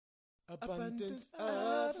Abundance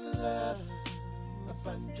of love,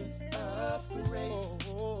 abundance of grace.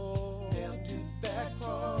 Nailed to that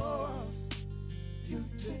cross, you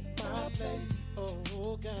took my place.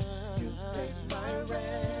 Oh God, you paid my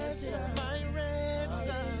ransom.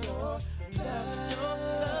 Your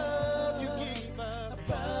love, you gave us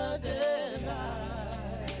abundant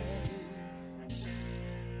life.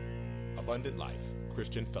 Abundant Life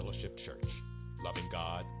Christian Fellowship Church. Loving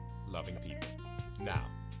God, loving people. Now,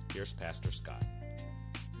 here's Pastor Scott.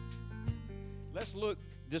 Let's look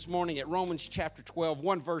this morning at Romans chapter 12,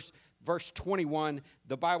 verse 21.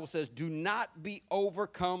 The Bible says, "Do not be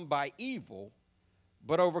overcome by evil,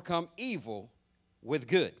 but overcome evil with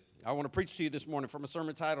good." I want to preach to you this morning from a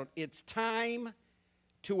sermon titled, "It's Time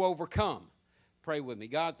to Overcome." Pray with me.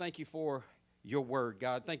 God, thank you for your word.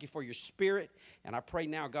 God, thank you for your spirit. And I pray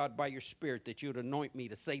now, God, by your spirit, that you would anoint me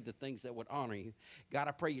to say the things that would honor you. God,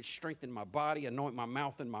 I pray you'd strengthen my body, anoint my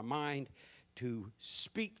mouth and my mind to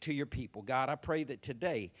speak to your people. God, I pray that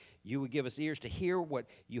today you would give us ears to hear what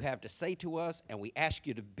you have to say to us, and we ask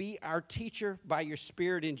you to be our teacher by your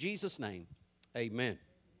spirit in Jesus' name. Amen.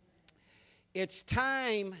 It's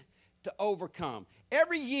time to overcome.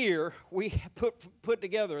 Every year we put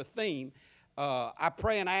together a theme. I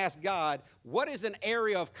pray and I ask God, what is an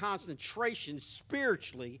area of concentration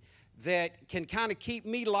spiritually that can kind of keep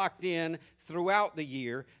me locked in throughout the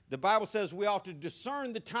year? The Bible says we ought to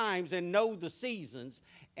discern the times and know the seasons.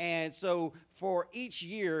 And so for each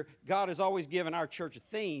year, God has always given our church a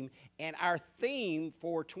theme. And our theme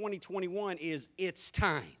for 2021 is It's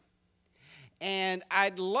Time. And I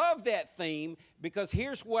love that theme because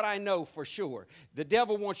here's what I know for sure. The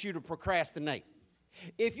devil wants you to procrastinate.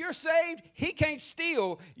 If you're saved, he can't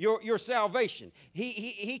steal your salvation.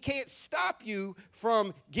 He can't stop you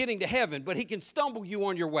from getting to heaven, but he can stumble you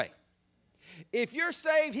on your way. If you're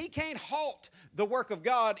saved, he can't halt the work of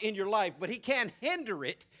God in your life, but he can hinder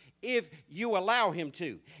it if you allow him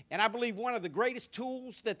to. And I believe one of the greatest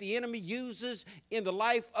tools that the enemy uses in the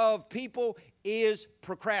life of people is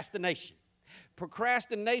procrastination.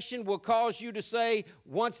 Procrastination will cause you to say,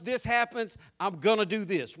 once this happens, I'm going to do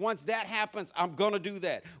this. Once that happens, I'm going to do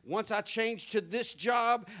that. Once I change to this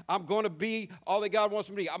job, I'm going to be all that God wants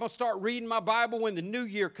me to be. I'm going to start reading my Bible when the new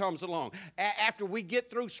year comes along. After we get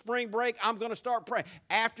through spring break, I'm going to start praying.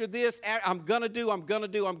 After this, I'm going to do. And going to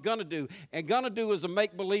do is a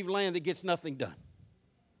make-believe land that gets nothing done.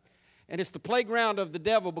 And it's the playground of the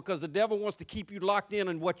devil because the devil wants to keep you locked in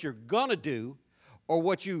on what you're going to do, or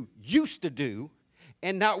what you used to do,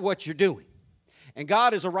 and not what you're doing. And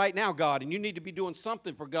God is a right now God, and you need to be doing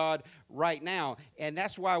something for God right now. And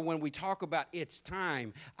that's why when we talk about it's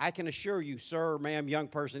time, I can assure you, sir, ma'am, young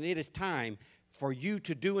person, it is time for you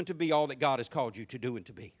to do and to be all that God has called you to do and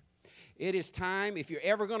to be. It is time, if you're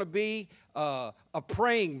ever going to be a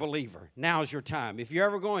praying believer, now's your time. If you're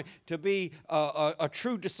ever going to be a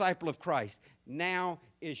true disciple of Christ, now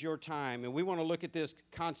is your time. And we want to look at this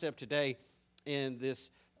concept today in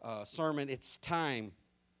this sermon. It's time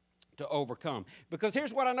to overcome. Because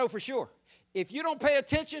here's what I know for sure. If you don't pay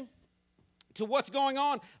attention to what's going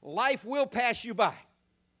on, life will pass you by.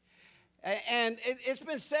 And it's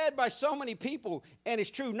been said by so many people, and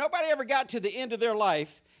it's true. Nobody ever got to the end of their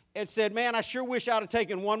life and said, man, I sure wish I'd have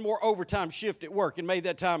taken one more overtime shift at work and made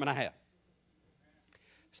that time and a half.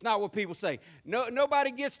 It's not what people say.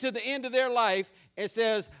 Nobody gets to the end of their life and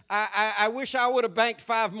says, I wish I would have banked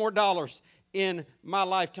 $5 more in my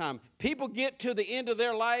lifetime. People get to the end of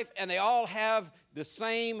their life and they all have the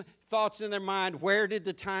same thoughts in their mind. Where did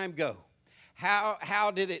the time go?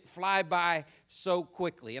 How did it fly by so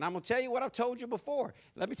quickly? And I'm going to tell you what I've told you before.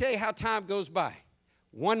 Let me tell you how time goes by.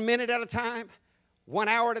 1 minute at a time, 1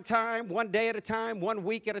 hour at a time, 1 day at a time, 1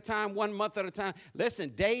 week at a time, 1 month at a time. Listen,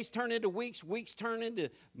 days turn into weeks, weeks turn into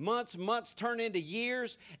months, months turn into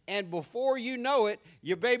years, and before you know it,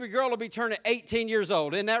 your baby girl will be turning 18 years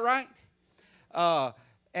old. Isn't that right?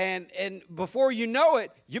 And before you know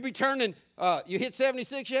it, you'll be turning, you hit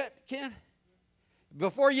 76 yet, Ken?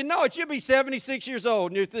 Before you know it, you'll be 76 years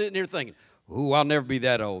old, and you're thinking, ooh, I'll never be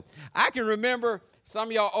that old. I can remember, some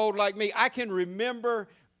of y'all old like me, I can remember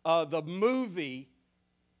the movie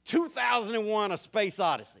 2001: A Space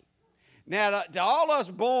Odyssey. Now, to all us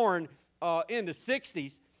born in the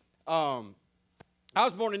 60s, I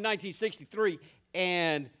was born in 1963,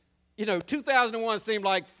 and, 2001 seemed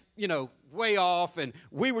like, way off, and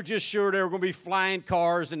we were just sure there were going to be flying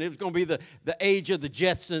cars, and it was going to be the age of the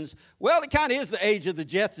Jetsons. Well, it kind of is the age of the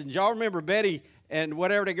Jetsons. Y'all remember Betty and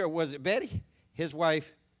whatever they go, was it Betty? His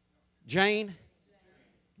wife, Jane?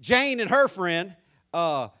 Jane and her friend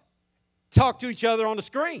talked to each other on the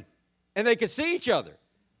screen, and they could see each other.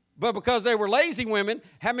 But because they were lazy women,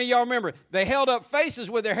 how many of y'all remember? They held up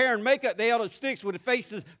faces with their hair and makeup. They held up sticks with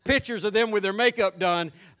faces, pictures of them with their makeup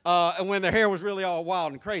done, and when their hair was really all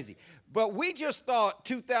wild and crazy. But we just thought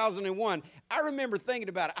 2001. I remember thinking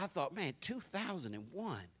about it. I thought, man,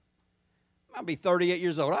 2001. I'll be 38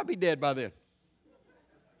 years old. I'll be dead by then.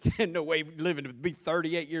 No way living to be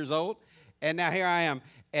 38 years old. And now here I am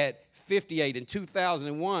at 58. And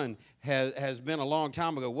 2001 has been a long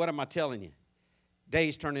time ago. What am I telling you?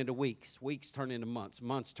 Days turn into weeks. Weeks turn into months.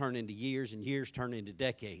 Months turn into years. And years turn into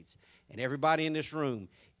decades. And everybody in this room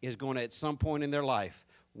is going to, at some point in their life,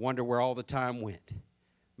 wonder where all the time went.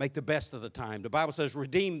 Make the best of the time. The Bible says,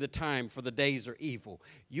 redeem the time, for the days are evil.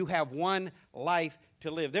 You have one life to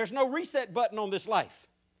live. There's no reset button on this life.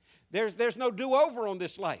 There's no do-over on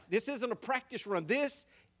this life. This isn't a practice run. This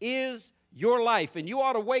is your life. And you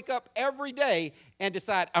ought to wake up every day and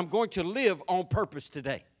decide, I'm going to live on purpose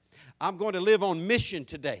today. I'm going to live on mission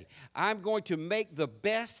today. I'm going to make the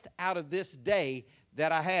best out of this day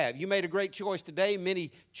that I have. You made a great choice today. Many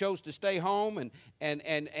chose to stay home and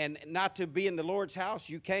not to be in the Lord's house.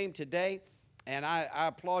 You came today, and I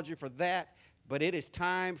applaud you for that. But it is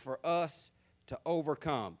time for us to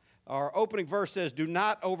overcome. Our opening verse says, do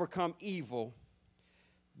not overcome evil,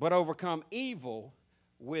 but overcome evil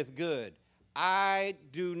with good. I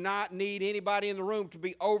do not need anybody in the room to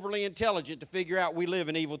be overly intelligent to figure out we live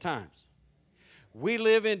in evil times. We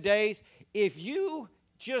live in days, if you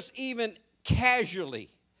just even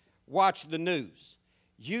casually watch the news,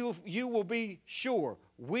 you will be sure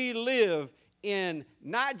we live in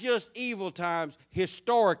not just evil times,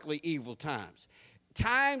 historically evil times.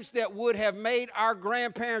 Times that would have made our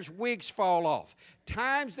grandparents' wigs fall off.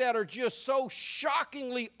 Times that are just so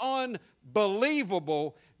shockingly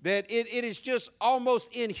unbelievable that it is just almost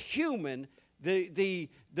inhuman, the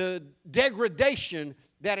degradation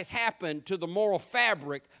that has happened to the moral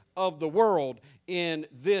fabric of the world in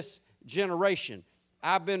this generation.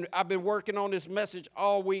 I've been working on this message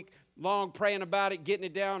all week long, praying about it, getting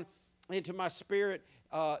it down into my spirit,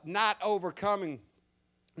 not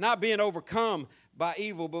being overcome by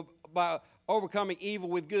evil, but by overcoming evil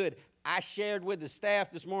with good. I shared with the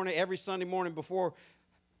staff this morning, every Sunday morning before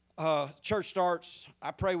church starts,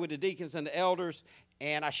 I pray with the deacons and the elders,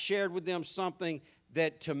 and I shared with them something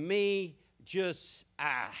that to me just,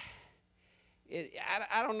 I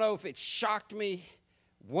don't know if it shocked me,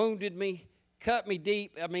 wounded me, cut me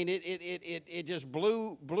deep. I mean, it just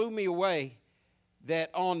blew me away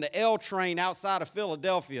that on the L train outside of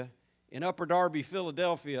Philadelphia, in Upper Darby,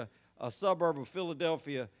 Philadelphia, a suburb of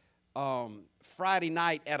Philadelphia, Friday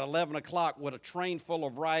night at 11 o'clock with a train full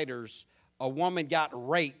of riders, a woman got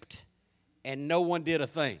raped and no one did a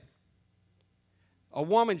thing. A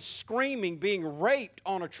woman screaming, being raped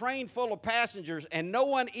on a train full of passengers, and no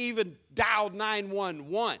one even dialed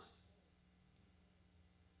 911.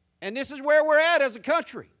 And this is where we're at as a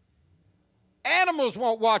country. Animals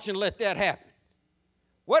won't watch and let that happen.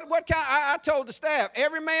 What kind? I told the staff,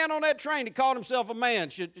 every man on that train that called himself a man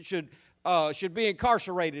should be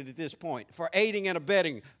incarcerated at this point for aiding and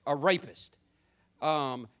abetting a rapist.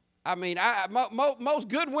 I mean, most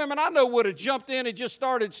good women I know would have jumped in and just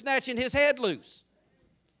started snatching his head loose.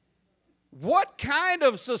 What kind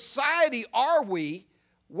of society are we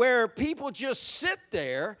where people just sit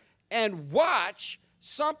there and watch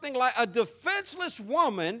something like a defenseless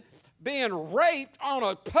woman being raped on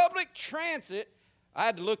a public transit? I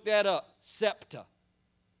had to look that up, SEPTA.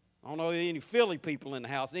 I don't know any Philly people in the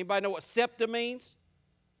house. Anybody know what SEPTA means?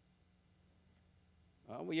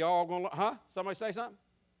 We all going to, Somebody say something?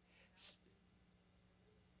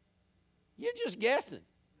 You're just guessing.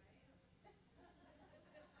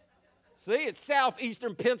 See, it's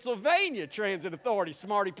Southeastern Pennsylvania Transit Authority,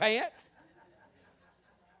 smarty pants.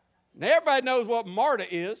 Now, everybody knows what MARTA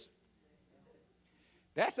is.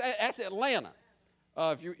 That's Atlanta.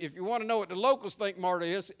 If you want to know what the locals think MARTA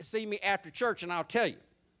is, see me after church and I'll tell you.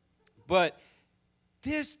 But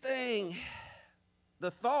this thing,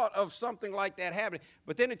 the thought of something like that happening,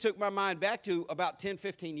 but then it took my mind back to about 10,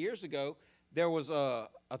 15 years ago. There was a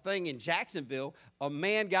thing in Jacksonville. A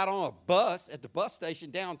man got on a bus at the bus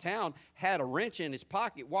station downtown, had a wrench in his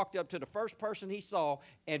pocket, walked up to the first person he saw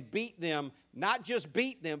and beat them, not just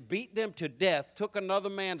beat them to death, took another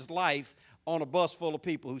man's life on a bus full of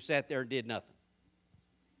people who sat there and did nothing.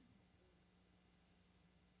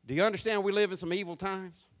 Do you understand we live in some evil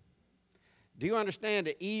times? Do you understand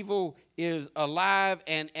that evil is alive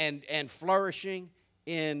and flourishing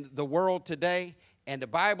in the world today? And the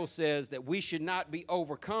Bible says that we should not be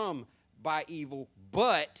overcome by evil,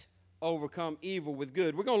 but overcome evil with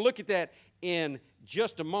good. We're going to look at that in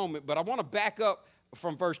just a moment, but I want to back up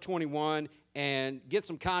from verse 21 and get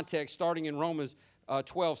some context starting in Romans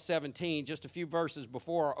 12:17, just a few verses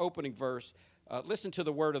before our opening verse. Listen to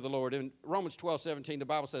the word of the Lord. In Romans 12:17, the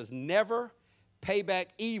Bible says, never pay back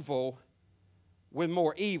evil with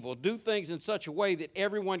more evil. Do things in such a way that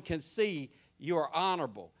everyone can see you are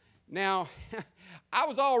honorable. Now, I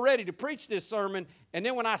was all ready to preach this sermon, and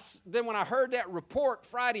then when I heard that report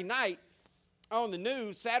Friday night on the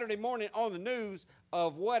news, Saturday morning on the news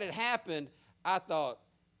of what had happened, I thought,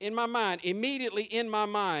 immediately in my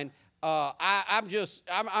mind, I'm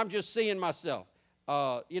just seeing myself.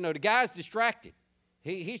 The guy's distracted.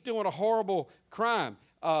 He's doing a horrible crime.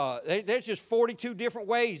 There's just 42 different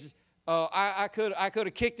ways I could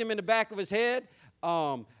have kicked him in the back of his head.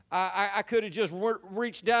 I could have just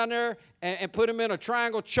reached down there and put him in a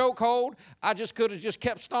triangle chokehold. I just could have just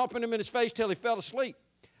kept stomping him in his face till he fell asleep.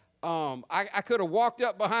 I could have walked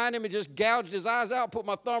up behind him and just gouged his eyes out, put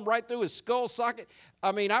my thumb right through his skull socket.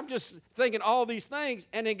 I mean, I'm just thinking all these things,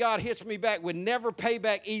 and then God hits me back with never pay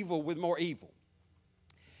back evil with more evil.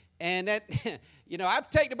 And that, I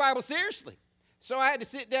take the Bible seriously. So I had to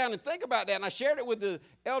sit down and think about that, and I shared it with the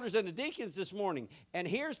elders and the deacons this morning. And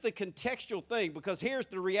here's the contextual thing, because here's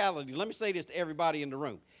the reality. Let me say this to everybody in the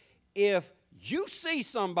room. If you see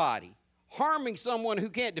somebody harming someone who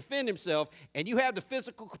can't defend himself, and you have the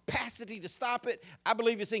physical capacity to stop it, I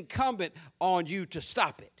believe it's incumbent on you to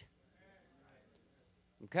stop it.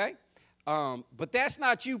 Okay? But that's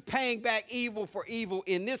not you paying back evil for evil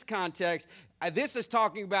in this context. This is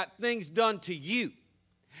talking about things done to you.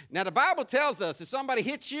 Now, the Bible tells us if somebody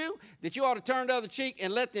hits you, that you ought to turn the other cheek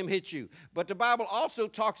and let them hit you. But the Bible also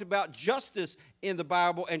talks about justice in the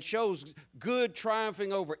Bible and shows good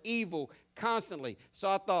triumphing over evil constantly. So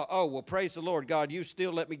I thought, oh, well, praise the Lord, God, you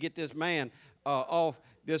still let me get this man off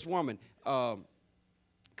this woman.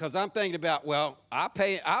 Because I'm thinking about, well, I'll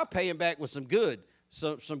pay him back with some good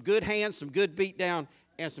hands, some good beat down,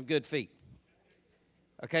 and some good feet.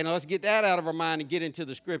 Okay, now let's get that out of our mind and get into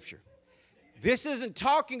the scripture. This isn't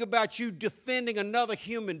talking about you defending another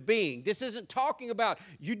human being. This isn't talking about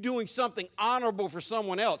you doing something honorable for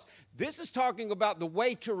someone else. This is talking about the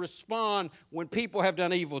way to respond when people have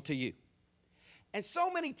done evil to you. And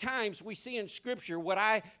so many times we see in Scripture what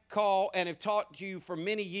I call, and have taught to you for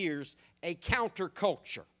many years, a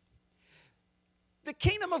counterculture. The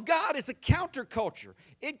kingdom of God is a counterculture.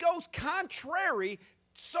 It goes contrary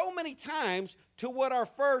so many times to what our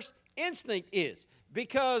first instinct is.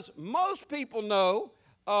 Because most people know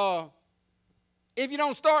if you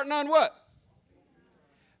don't start none, what?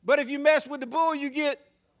 But if you mess with the bull, you get.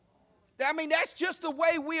 I mean, that's just the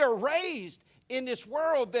way we are raised in this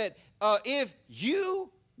world, that if you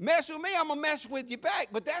mess with me, I'm going to mess with you back.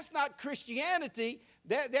 But that's not Christianity.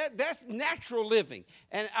 That's natural living.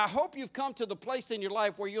 And I hope you've come to the place in your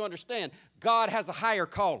life where you understand God has a higher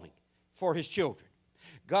calling for his children.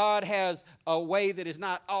 God has a way that is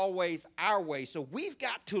not always our way. So we've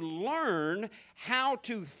got to learn how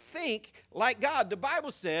to think like God. The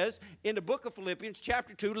Bible says in the book of Philippians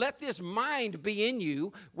chapter 2, let this mind be in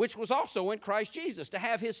you, which was also in Christ Jesus, to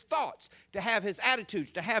have his thoughts, to have his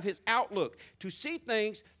attitudes, to have his outlook, to see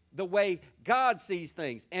things the way God sees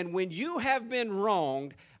things. And when you have been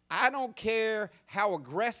wronged, I don't care how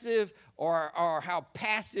aggressive or how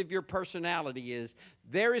passive your personality is,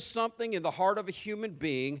 there is something in the heart of a human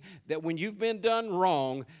being that when you've been done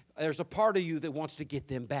wrong, there's a part of you that wants to get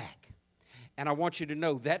them back. And I want you to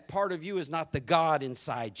know that part of you is not the God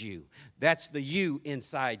inside you. That's the you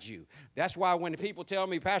inside you. That's why when people tell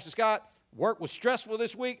me, Pastor Scott, work was stressful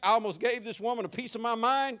this week, I almost gave this woman a piece of my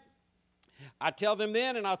mind, I tell them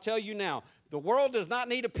then and I'll tell you now, the world does not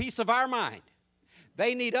need a piece of our mind.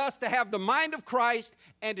 They need us to have the mind of Christ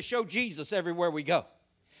and to show Jesus everywhere we go.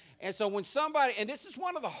 And so when somebody, and this is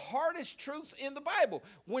one of the hardest truths in the Bible,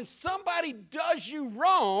 when somebody does you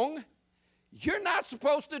wrong, you're not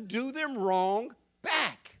supposed to do them wrong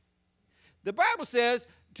back. The Bible says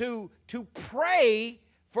to pray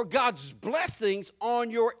for God's blessings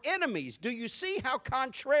on your enemies. Do you see how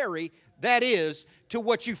contrary that is to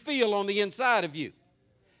what you feel on the inside of you?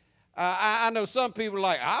 I know some people are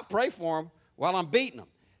like, I pray for them while I'm beating them.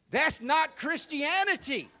 That's not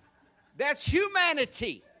Christianity. That's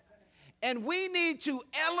humanity. And we need to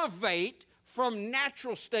elevate from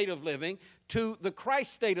natural state of living to the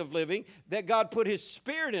Christ state of living that God put his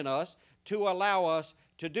Spirit in us to allow us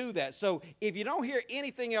to do that. So if you don't hear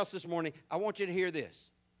anything else this morning, I want you to hear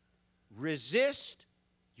this. Resist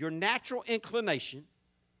your natural inclination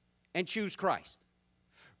and choose Christ.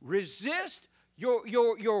 Resist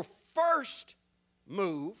your first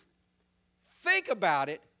move. Think about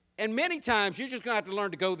it, and many times you're just going to have to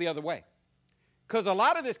learn to go the other way. Because a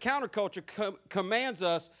lot of this counterculture commands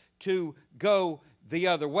us to go the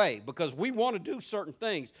other way because we want to do certain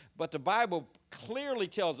things. But the Bible clearly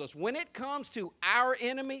tells us when it comes to our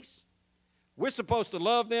enemies, we're supposed to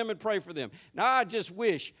love them and pray for them. Now, I just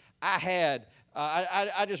wish I had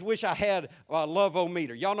I just wish I had a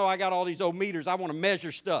love-o-meter. Y'all know I got all these o-meters. I want to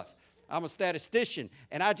measure stuff. I'm a statistician,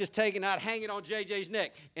 and I just take it out, hang it on JJ's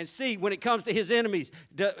neck, and see when it comes to his enemies,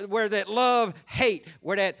 where that love, hate,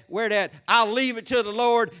 where that I'll leave it to the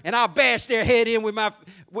Lord, and I'll bash their head in with my.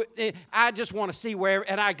 I just want to see where,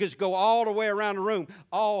 and I just go all the way around the room,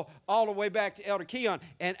 all the way back to Elder Keon,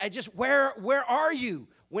 and I just where are you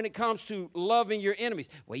when it comes to loving your enemies?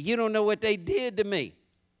 Well, you don't know what they did to me.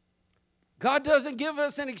 God doesn't give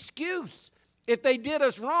us an excuse. If they did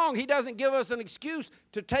us wrong, he doesn't give us an excuse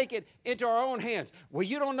to take it into our own hands. Well,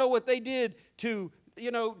 you don't know what they did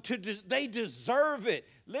they deserve it.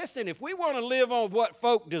 Listen, if we want to live on what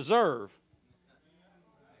folk deserve,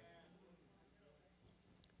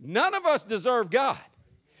 none of us deserve God.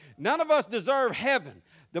 None of us deserve heaven.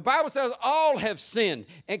 The Bible says all have sinned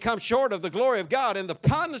and come short of the glory of God, and the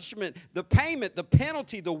punishment, the payment, the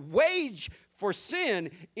penalty, the wage for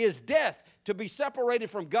sin is death, to be separated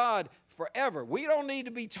from God forever. We don't need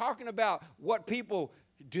to be talking about what people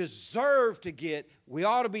deserve to get. We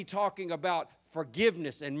ought to be talking about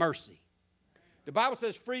forgiveness and mercy. The Bible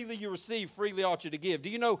says freely you receive, freely ought you to give. Do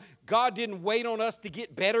you know God didn't wait on us to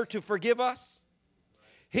get better to forgive us?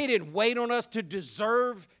 He didn't wait on us to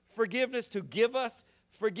deserve forgiveness, to give us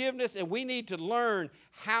forgiveness, and we need to learn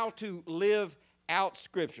how to live out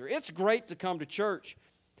Scripture. It's great to come to church,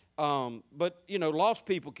 but, lost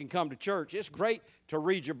people can come to church. It's great to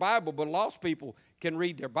read your Bible, but lost people can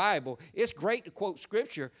read their Bible. It's great to quote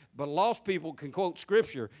Scripture, but lost people can quote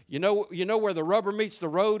Scripture. You know where the rubber meets the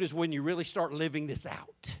road is when you really start living this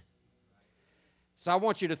out. So I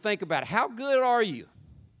want you to think about how good are you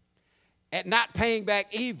at not paying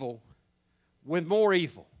back evil with more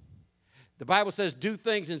evil. The Bible says do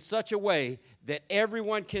things in such a way that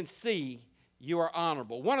everyone can see you are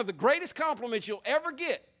honorable. One of the greatest compliments you'll ever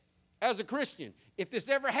get as a Christian, if this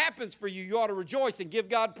ever happens for you, you ought to rejoice and give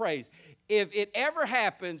God praise. If it ever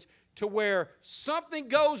happens to where something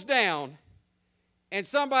goes down and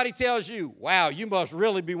somebody tells you, wow, you must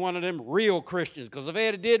really be one of them real Christians, because if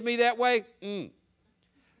Ed did me that way,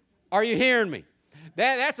 Are you hearing me?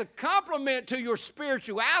 That's a compliment to your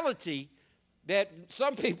spirituality that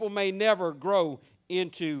some people may never grow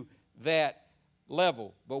into that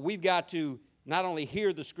level. But we've got to not only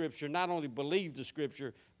hear the Scripture, not only believe the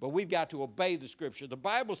Scripture, but we've got to obey the Scripture. The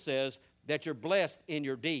Bible says that you're blessed in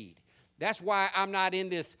your deed. That's why I'm not in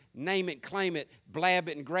this name it, claim it, blab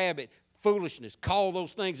it, and grab it foolishness. Call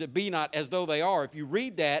those things that be not as though they are. If you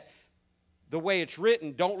read that the way it's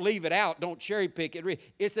written, don't leave it out. Don't cherry pick it.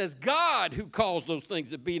 It says God who calls those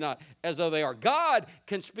things that be not as though they are. God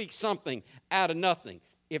can speak something out of nothing.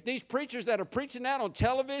 If these preachers that are preaching that on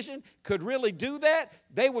television could really do that,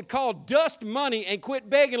 they would call dust money and quit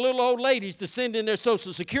begging little old ladies to send in their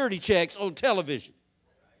Social Security checks on television.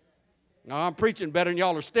 Now, I'm preaching better than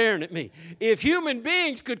y'all are staring at me. If human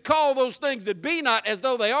beings could call those things that be not as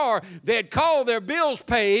though they are, they'd call their bills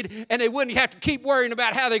paid, and they wouldn't have to keep worrying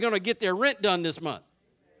about how they're going to get their rent done this month.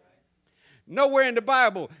 Nowhere in the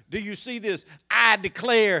Bible do you see this, I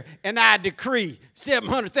declare and I decree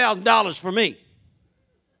 $700,000 for me.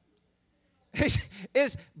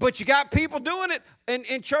 But you got people doing it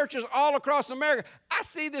in churches all across America. I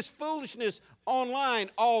see this foolishness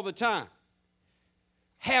online all the time.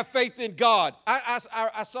 Have faith in God.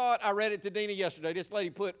 I saw it. I read it to Dina yesterday. This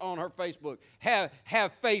lady put on her Facebook, have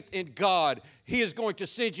faith in God. He is going to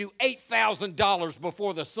send you $8,000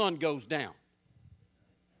 before the sun goes down.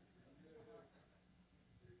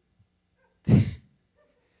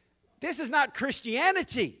 This is not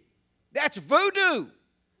Christianity. That's voodoo.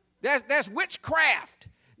 That's witchcraft.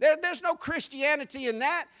 There's no Christianity in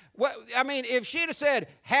that. If she'd have said,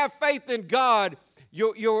 have faith in God,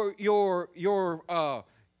 your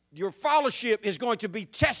fellowship is going to be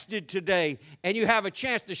tested today, and you have a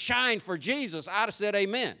chance to shine for Jesus, I'd have said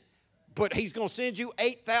amen. But he's going to send you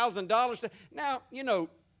 $8,000. Now,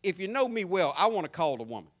 if you know me well, I want to call the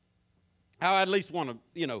woman. I at least want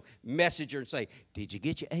to, message her and say, did you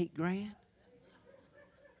get your $8,000?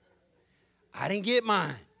 I didn't get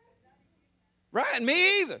mine. Right?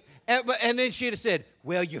 Me either. And then she'd have said,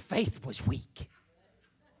 well, your faith was weak.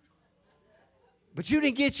 But you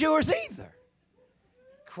didn't get yours either.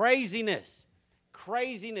 Craziness.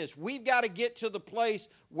 We've got to get to the place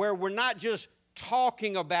where we're not just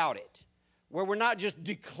talking about it, where we're not just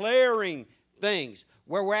declaring things,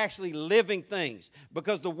 where we're actually living things,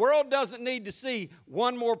 because the world doesn't need to see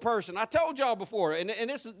one more person. I told y'all before, and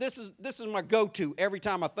this is my go-to every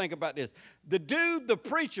time I think about this. The dude, the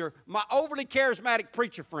preacher, my overly charismatic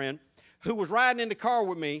preacher friend, who was riding in the car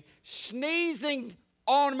with me, sneezing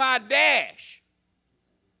on my dash.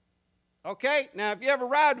 Okay? Now, if you ever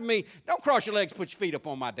ride with me, don't cross your legs, put your feet up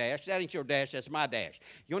on my dash. That ain't your dash, that's my dash.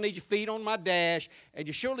 You don't need your feet on my dash, and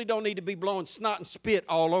you surely don't need to be blowing snot and spit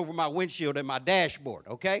all over my windshield and my dashboard,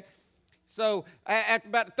 okay? So, after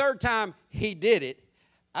about the third time he did it,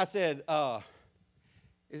 I said,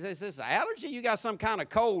 is this an allergy? You got some kind of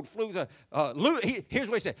cold, flu? Here's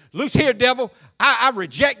what he said. Loose here, devil. I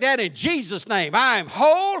reject that in Jesus' name. I am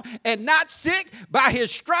whole and not sick. By his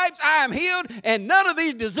stripes I am healed, and none of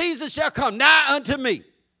these diseases shall come nigh unto me.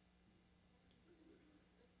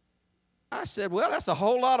 I said, well, that's a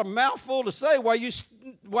whole lot of mouthful to say while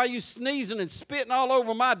you sneezing and spitting all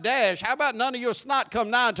over my dash. How about none of your snot come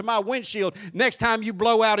nigh unto my windshield next time you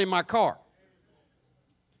blow out in my car?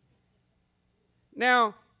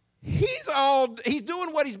 Now, he's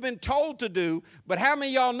doing what he's been told to do, but how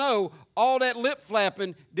many of y'all know all that lip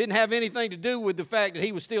flapping didn't have anything to do with the fact that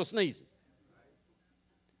he was still sneezing?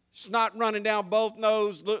 Snot running down both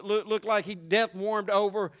noses, looked like he death warmed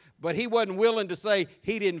over, but he wasn't willing to say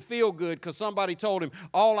he didn't feel good because somebody told him,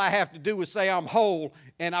 all I have to do is say I'm whole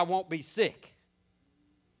and I won't be sick.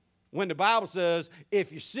 When the Bible says,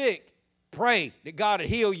 if you're sick, pray that God will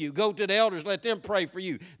heal you. Go to the elders, let them pray for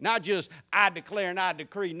you. Not just, I declare and I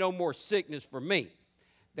decree no more sickness for me.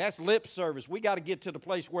 That's lip service. We got to get to the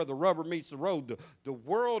place where the rubber meets the road. The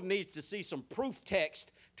world needs to see some proof text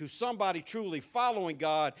to somebody truly following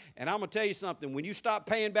God. And I'm going to tell you something. When you stop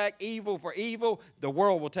paying back evil for evil, the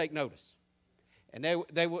world will take notice. And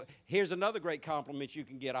they will. Here's another great compliment you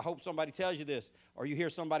can get. I hope somebody tells you this, or you hear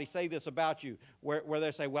somebody say this about you, where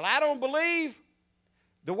they say, well, I don't believe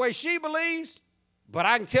the way she believes, but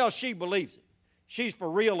I can tell she believes it. She's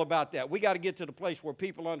for real about that. We got to get to the place where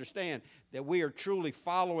people understand that we are truly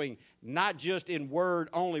following, not just in word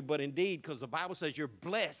only, but in deed, because the Bible says you're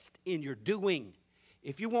blessed in your doing.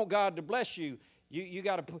 If you want God to bless you, you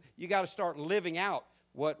got to start living out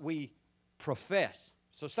what we profess.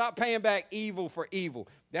 So stop paying back evil for evil.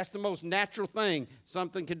 That's the most natural thing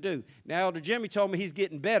something can do. Now, Elder Jimmy told me he's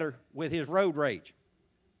getting better with his road rage.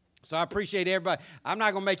 So I appreciate everybody. I'm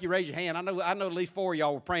not going to make you raise your hand. I know at least 4 of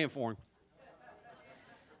y'all were praying for him.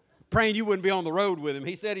 Praying you wouldn't be on the road with him.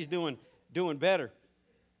 He said he's doing better.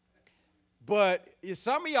 But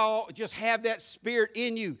some of y'all just have that spirit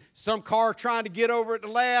in you. Some car trying to get over at the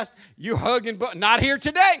last, you're hugging, but not here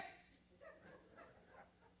today.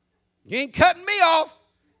 You ain't cutting me off.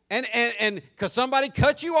 And because somebody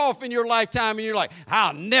cut you off in your lifetime and you're like,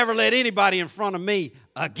 I'll never let anybody in front of me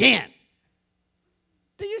again.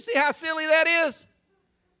 Do you see how silly that is?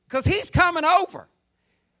 Because he's coming over.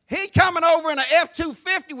 He's coming over in an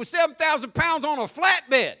F-250 with 7,000 pounds on a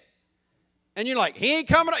flatbed. And you're like, he ain't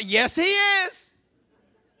coming over. Yes, he is.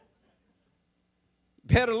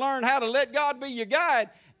 Better learn how to let God be your guide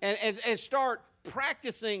and start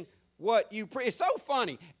practicing what you preach. It's so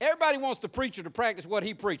funny. Everybody wants the preacher to practice what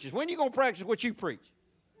he preaches. When are you going to practice what you preach?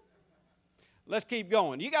 Let's keep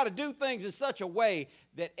going. You got to do things in such a way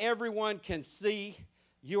that everyone can see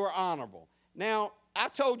you are honorable. Now,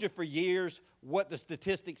 I've told you for years what the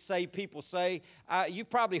statistics say, people say.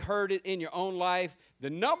 You've probably heard it in your own life.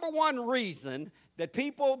 The number one reason that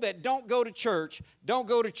people that don't go to church,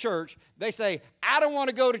 they say, I don't want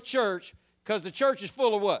to go to church because the church is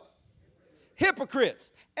full of what?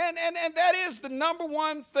 Hypocrites. And that is the number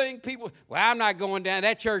one thing people, well, I'm not going down.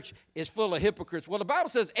 That church is full of hypocrites. Well, the Bible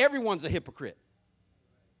says everyone's a hypocrite.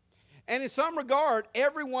 And in some regard,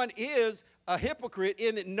 everyone is a hypocrite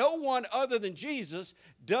in that no one other than Jesus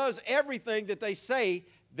does everything that they say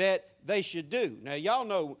that they should do. Now, y'all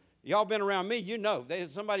know, y'all been around me, you know.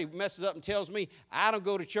 Somebody messes up and tells me, I don't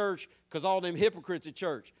go to church because all them hypocrites at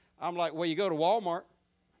church. I'm like, well, you go to Walmart.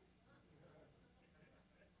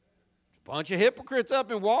 Bunch of hypocrites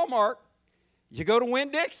up in Walmart. You go to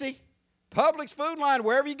Winn-Dixie, Publix, Food Line,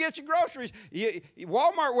 wherever you get your groceries.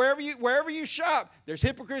 Walmart, wherever you shop, there's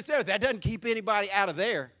hypocrites there. That doesn't keep anybody out of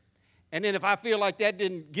there. And then if I feel like that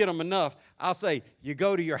didn't get them enough, I'll say, you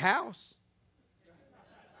go to your house.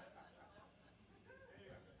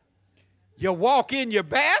 You walk in your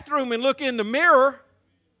bathroom and look in the mirror.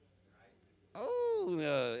 Oh,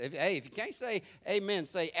 if you can't say amen,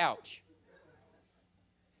 say ouch.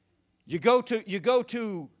 You go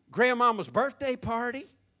to grandmama's birthday party.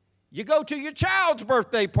 You go to your child's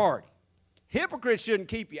birthday party. Hypocrites shouldn't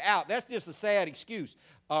keep you out. That's just a sad excuse.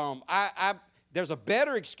 There's a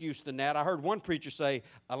better excuse than that. I heard one preacher say,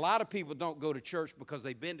 a lot of people don't go to church because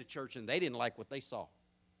they've been to church and they didn't like what they saw.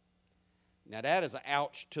 Now, that is an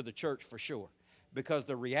ouch to the church for sure. Because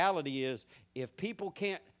the reality is, if people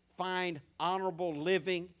can't find honorable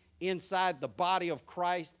living inside the body of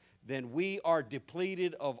Christ, then we are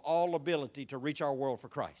depleted of all ability to reach our world for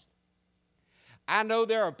Christ. I know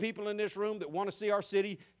there are people in this room that want to see our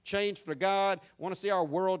city changed for God, want to see our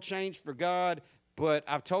world changed for God, but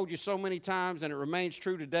I've told you so many times, and it remains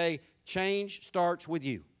true today, change starts with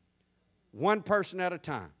you. One person at a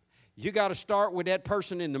time. You got to start with that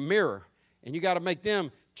person in the mirror, and you got to make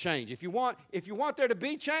them change. If you want there to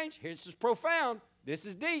be change, this is profound, this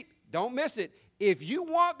is deep, don't miss it. If you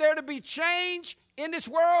want there to be change in this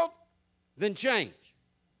world, then change.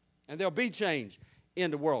 And there'll be change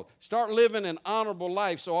in the world. Start living an honorable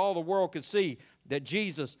life so all the world can see that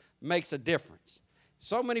Jesus makes a difference.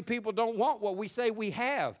 So many people don't want what we say we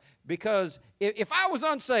have, because if I was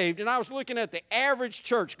unsaved and I was looking at the average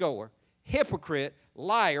churchgoer, hypocrite,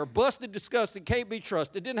 liar, busted, disgusted, can't be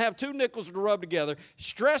trusted, didn't have 2 nickels to rub together,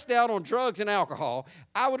 stressed out on drugs and alcohol,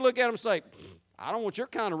 I would look at him and say, I don't want your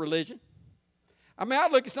kind of religion. I mean,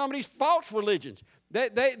 I'd look at some of these false religions.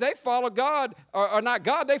 They follow God, or not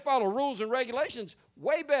God, they follow rules and regulations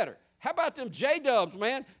way better. How about them J-dubs,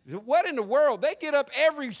 man? What in the world? They get up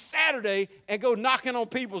every Saturday and go knocking on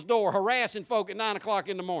people's door, harassing folk at 9 o'clock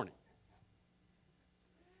in the morning.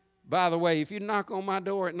 By the way, if you knock on my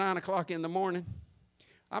door at 9 o'clock in the morning,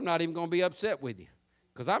 I'm not even going to be upset with you,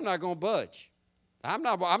 because I'm not going to budge. I'm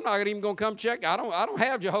not even going to come check. I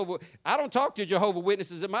don't talk to Jehovah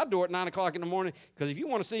Witnesses at my door at 9 o'clock in the morning, because if you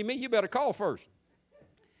want to see me, you better call first.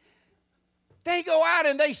 They go out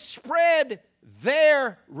and they spread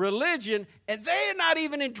their religion, and they're not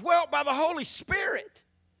even indwelt by the Holy Spirit.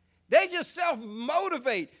 They just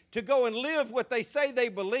self-motivate to go and live what they say they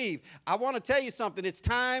believe. I want to tell you something. It's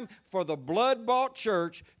time for the blood-bought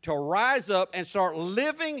church to rise up and start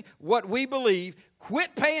living what we believe,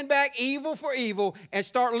 quit paying back evil for evil, and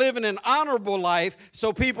start living an honorable life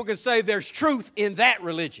so people can say there's truth in that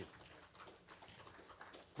religion.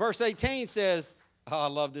 Verse 18 says, oh, I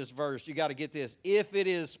love this verse. You got to get this. If it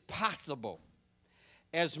is possible,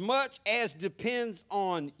 as much as depends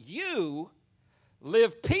on you,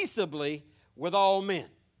 live peaceably with all men.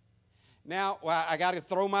 Now, I got to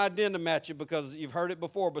throw my addendum at you, because you've heard it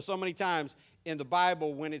before, but so many times in the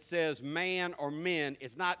Bible when it says man or men,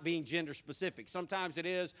 it's not being gender specific. Sometimes it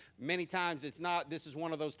is, many times it's not. This is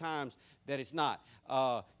one of those times that it's not.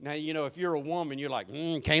 Now, you know, if you're a woman, you're like,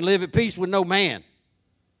 can't live at peace with no man.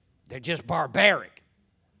 They're just barbaric.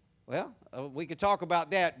 Well, we could talk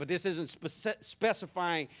about that, but this isn't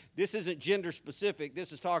specifying, this isn't gender specific.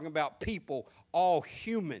 This is talking about people, all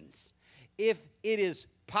humans. If it is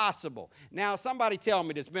possible. Now, somebody tell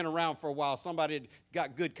me that's been around for a while, somebody that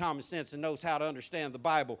got good common sense and knows how to understand the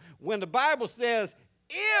Bible. When the Bible says,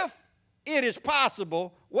 if it is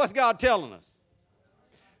possible, what's God telling us?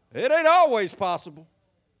 It ain't always possible.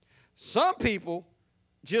 Some people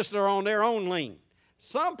just are on their own lean.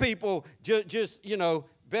 Some people just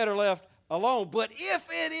better left alone. But if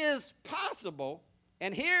it is possible,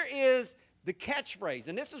 and here is the catchphrase,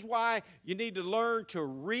 and this is why you need to learn to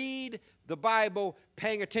read the Bible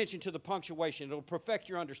paying attention to the punctuation. It'll perfect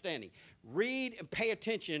your understanding. Read and pay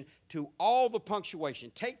attention to all the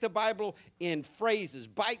punctuation. Take the Bible in phrases,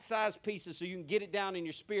 bite-sized pieces, so you can get it down in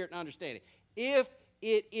your spirit and understand it. If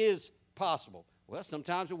it is possible. Well,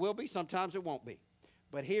 sometimes it will be, sometimes it won't be.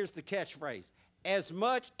 But here's the catchphrase. As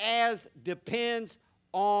much as depends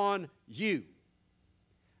on you,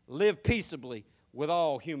 live peaceably with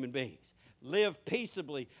all human beings. Live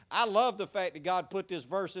peaceably. I love the fact that God put this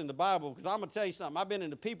verse in the Bible, because I'm going to tell you something. I've been in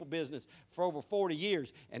the people business for over 40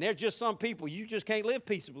 years, and there's just some people you just can't live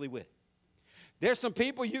peaceably with. There's some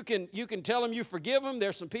people you can tell them you forgive them.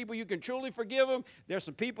 There's some people you can truly forgive them. There's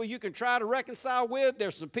some people you can try to reconcile with.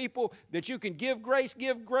 There's some people that you can give grace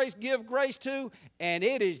to, and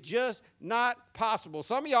it is just not possible.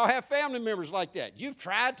 Some of y'all have family members like that. You've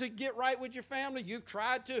tried to get right with your family. You've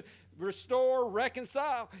tried to restore,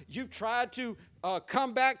 reconcile. You've tried to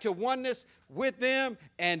come back to oneness with them,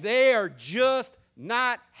 and they are just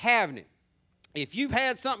not having it. If you've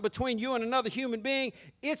had something between you and another human being,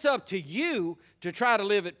 it's up to you to try to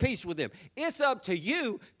live at peace with them. It's up to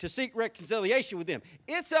you to seek reconciliation with them.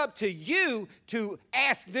 It's up to you to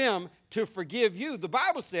ask them to forgive you. The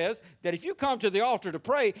Bible says that if you come to the altar to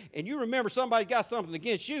pray and you remember somebody got something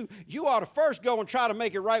against you, you ought to first go and try to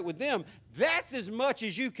make it right with them. That's as much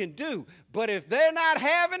as you can do. But if they're not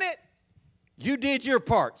having it, you did your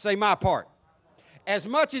part. Say my part. As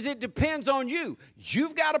much as it depends on you,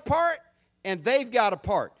 you've got a part, and they've got a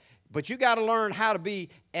part. But you got to learn how to be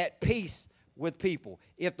at peace with people.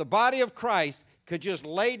 If the body of Christ could just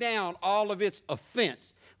lay down all of its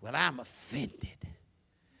offense, well, I'm offended.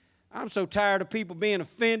 I'm so tired of people being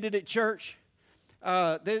offended at church.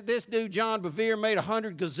 This dude, John Bevere, made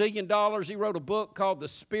 $100 gazillion. He wrote a book called The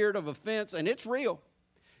Spirit of Offense, and it's real.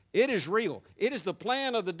 It is real. It is the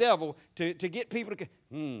plan of the devil to get people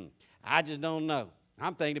to, I just don't know.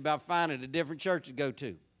 I'm thinking about finding a different church to go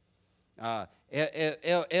to.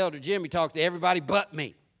 Elder Jimmy talked to everybody but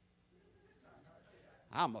me.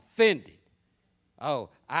 I'm offended. Oh,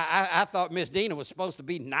 I thought Miss Dina was supposed to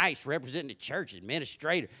be nice, representing the church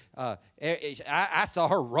administrator. I saw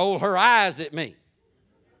her roll her eyes at me.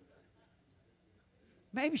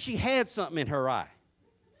 Maybe she had something in her eye.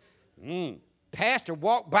 Pastor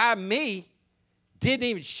walked by me, didn't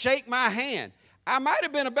even shake my hand. I might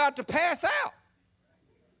have been about to pass out.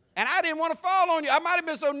 And I didn't want to fall on you. I might have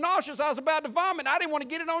been so nauseous I was about to vomit. I didn't want to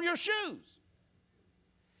get it on your shoes.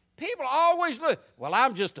 People always look, well,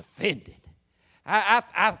 I'm just offended.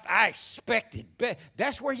 I expected better.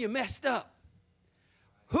 That's where you messed up.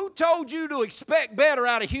 Who told you to expect better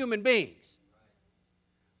out of human beings?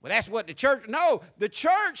 Well, that's what the church, no, the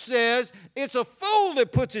church says it's a fool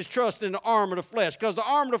that puts his trust in the arm of the flesh, because the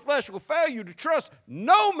arm of the flesh will fail you to trust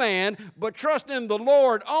no man, but trust in the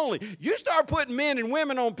Lord only. You start putting men and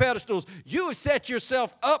women on pedestals, you have set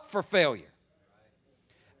yourself up for failure.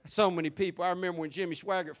 So many people, I remember when Jimmy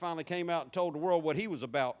Swaggart finally came out and told the world what he was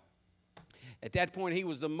about. At that point, he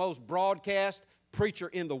was the most broadcast preacher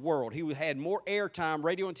in the world. He had more airtime,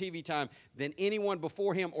 radio and TV time, than anyone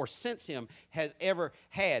before him or since him has ever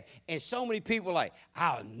had. And so many people are like,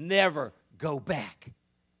 I'll never go back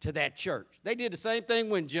to that church. They did the same thing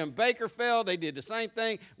when Jim Baker fell. They did the same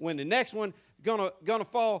thing when the next one gonna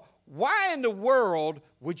fall. Why in the world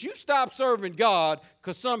would you stop serving God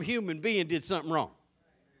because some human being did something wrong?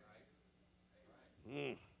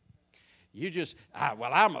 You just,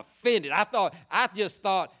 well, I'm offended. I just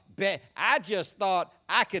thought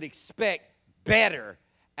I could expect better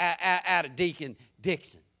out of Deacon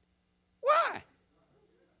Dixon. Why?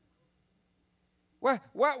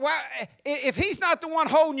 Why? If he's not the one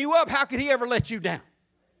holding you up, how could he ever let you down?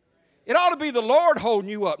 It ought to be the Lord holding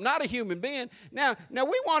you up, not a human being. Now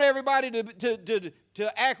we want everybody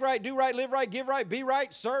to act right, do right, live right, give right, be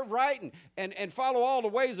right, serve right, and follow all the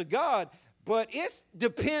ways of God. But it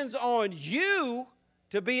depends on you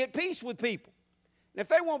to be at peace with people. And if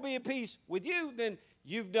they won't be at peace with you, then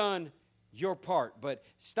you've done your part. But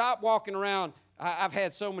stop walking around. I've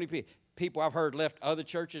had so many people I've heard left other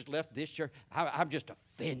churches, left this church. I'm just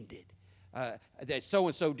offended that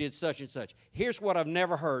so-and-so did such and such. Here's what I've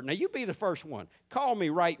never heard. Now, you be the first one. Call me,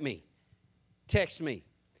 write me, text me,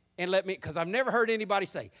 and let me, because I've never heard anybody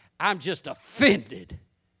say, I'm just offended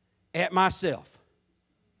at myself.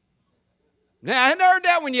 Now, I haven't heard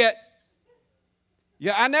that one yet.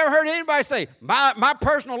 Yeah, I never heard anybody say, my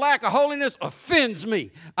personal lack of holiness offends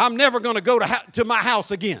me. I'm never going to go to my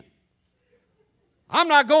house again. I'm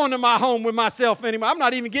not going to my home with myself anymore. I'm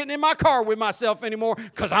not even getting in my car with myself anymore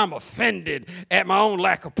because I'm offended at my own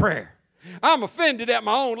lack of prayer. I'm offended at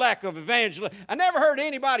my own lack of evangelism. I never heard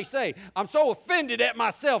anybody say, I'm so offended at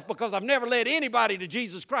myself because I've never led anybody to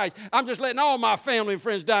Jesus Christ. I'm just letting all my family and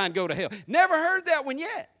friends die and go to hell. Never heard that one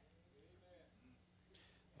yet.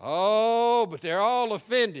 Oh, but they're all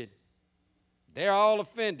offended. They're all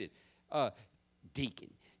offended.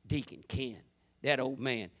 Deacon Ken, that old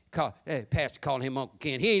man. Pastor called him Uncle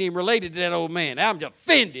Ken. He ain't even related to that old man. I'm just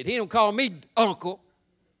offended. He don't call me uncle.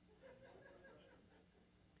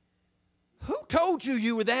 Who told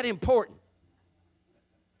you were that important?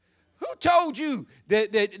 Who told you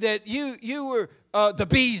that you were the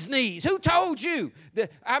bee's knees? Who told you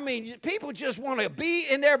that? I mean, people just want to be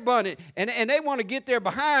in their bunnet, and they want to get their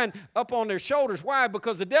behind up on their shoulders. Why?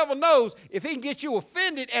 Because the devil knows if he can get you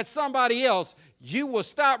offended at somebody else, you will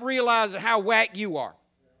stop realizing how whack you are.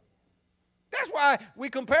 That's why we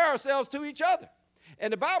compare ourselves to each other.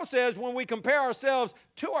 And the Bible says when we compare ourselves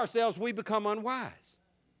to ourselves, we become unwise.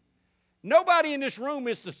 Nobody in this room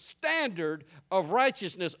is the standard of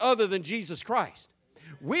righteousness other than Jesus Christ.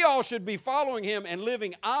 We all should be following him and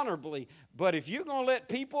living honorably. But if you're going to let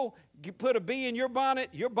people put a bee in your bonnet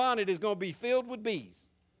is going to be filled with bees.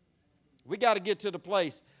 We got to get to the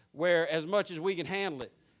place where as much as we can handle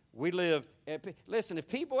it, we live. Listen, if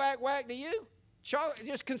people act whack to you,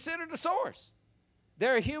 just consider the source.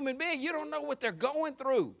 They're a human being. You don't know what they're going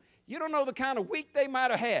through. You don't know the kind of week they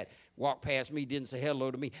might have had. Walked past me, didn't say hello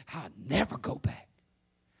to me. I'll never go back.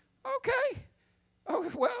 Okay. Oh,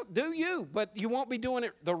 well, do you, but you won't be doing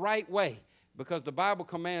it the right way because the Bible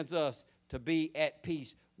commands us to be at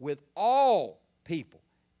peace with all people.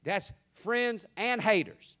 That's friends and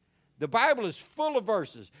haters. The Bible is full of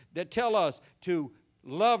verses that tell us to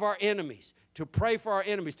love our enemies, to pray for our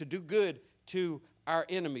enemies, to do good to our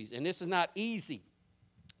enemies. And this is not easy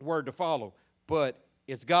word to follow, but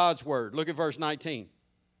it's God's word. Look at verse 19.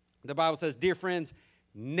 The Bible says, dear friends,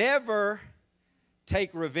 never take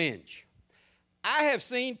revenge. I have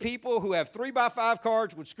seen people who have 3x5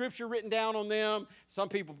 cards with scripture written down on them. Some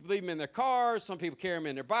people leave them in their cars. Some people carry them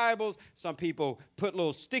in their Bibles. Some people put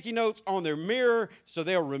little sticky notes on their mirror so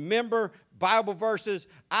they'll remember Bible verses.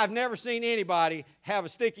 I've never seen anybody have a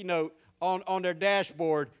sticky note on their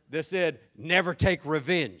dashboard that said, never take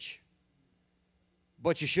revenge.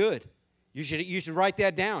 But you should. You should write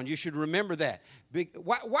that down. You should remember that.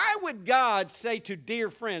 Why would God say to dear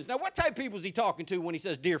friends? Now, what type of people is he talking to when he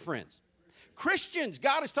says dear friends? Christians.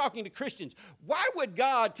 God is talking to Christians. Why would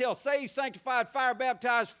God tell saved, sanctified, fire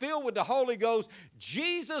baptized, filled with the Holy Ghost,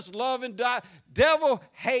 Jesus loving, devil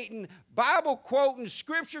hating, Bible quoting,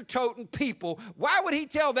 scripture toting people? Why would he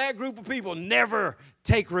tell that group of people never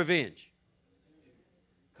take revenge?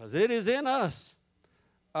 Because it is in us.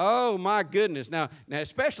 Oh my goodness. Now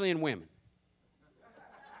especially in women.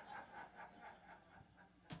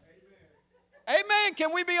 Amen.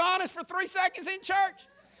 Can we be honest for 3 seconds in church?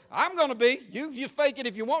 I'm going to be. You fake it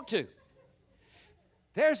if you want to.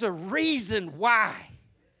 There's a reason why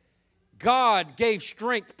God gave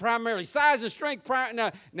strength primarily. Size and strength.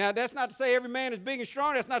 Now, that's not to say every man is big and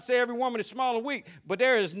strong. That's not to say every woman is small and weak. But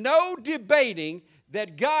there is no debating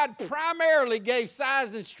that God primarily gave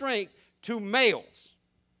size and strength to males.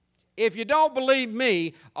 If you don't believe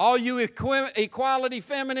me, all you equality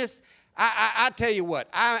feminists, I tell you what,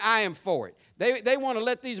 I am for it. They want to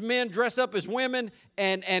let these men dress up as women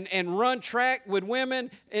and run track with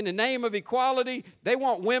women in the name of equality. They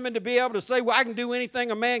want women to be able to say, well, I can do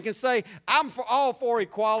anything a man can say. I'm all for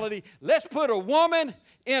equality. Let's put a woman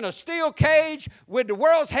in a steel cage with the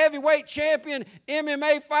world's heavyweight champion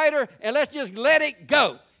MMA fighter, and let's just let it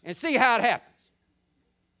go and see how it happens.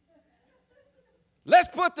 Let's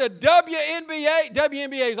put the WNBA.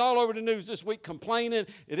 WNBA is all over the news this week complaining.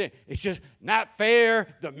 It's just not fair.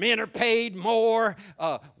 The men are paid more.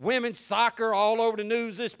 Women's soccer all over the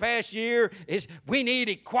news this past year. We need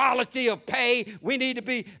equality of pay. We need to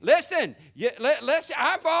be. Listen,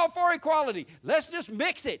 I'm all for equality. Let's just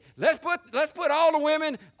mix it. Let's put all the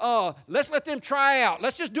women. Let's let them try out.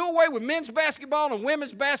 Let's just do away with men's basketball and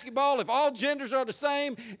women's basketball if all genders are the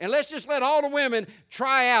same, and let's just let all the women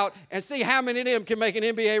try out and see how many of them can make an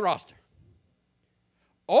NBA roster.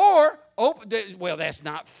 Or, well, that's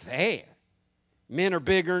not fair. Men are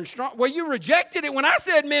bigger and stronger. Well, you rejected it when I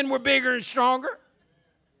said men were bigger and stronger.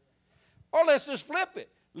 Or let's just flip it.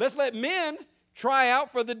 Let's let men try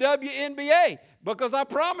out for the WNBA. Because I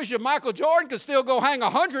promise you, Michael Jordan could still go hang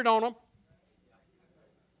 100 on them.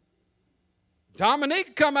 Dominique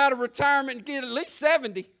could come out of retirement and get at least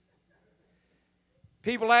 70.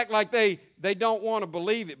 People act like they don't want to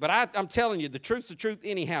believe it. But I'm telling you, the truth's the truth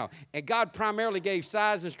anyhow. And God primarily gave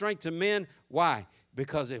size and strength to men. Why?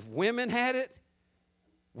 Because if women had it,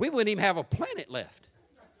 we wouldn't even have a planet left.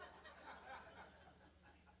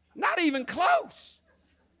 Not even close.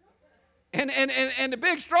 And the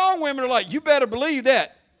big, strong women are like, you better believe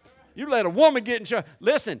that. You let a woman get in charge.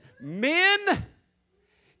 Listen, men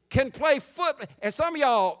can play football, and some of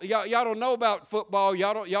y'all don't know about football.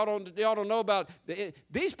 Y'all don't know about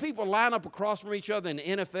these people line up across from each other in the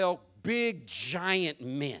NFL, big giant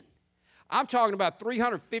men. I'm talking about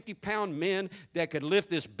 350-pound men that could lift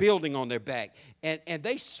this building on their back, and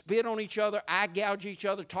they spit on each other, eye gouge each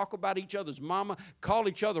other, talk about each other's mama, call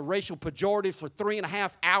each other racial pejoratives for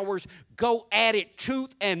 3.5 hours, go at it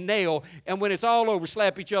tooth and nail, and when it's all over,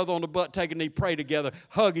 slap each other on the butt, take a knee, pray together,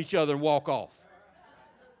 hug each other, and walk off.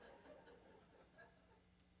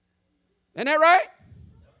 Isn't that right?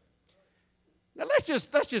 Now let's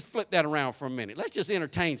just flip that around for a minute. Let's just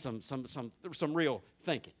entertain some real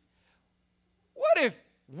thinking. What if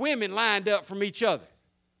women lined up from each other,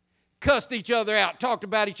 cussed each other out, talked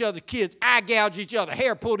about each other's kids, eye gouged each other,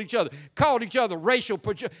 hair pulled each other, called each other racial?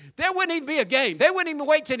 There wouldn't even be a game. They wouldn't even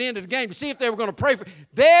wait till the end of the game to see if they were going to pray for.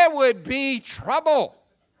 There would be trouble.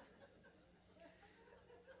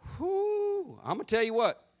 Whew, I'm going to tell you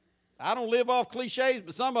what. I don't live off cliches,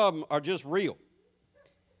 but some of them are just real.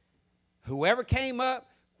 Whoever came up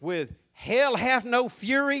with hell hath no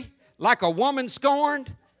fury like a woman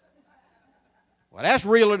scorned, well, that's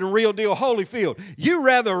realer than real deal Holyfield.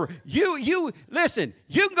 Listen,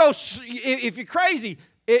 you can go, if you're crazy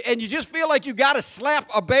and you just feel like you got to slap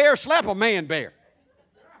a bear, slap a man bear.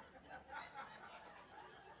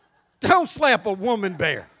 Don't slap a woman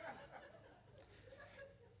bear.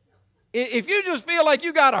 If you just feel like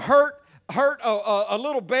you got to hurt a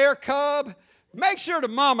little bear cub, make sure the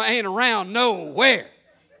mama ain't around nowhere.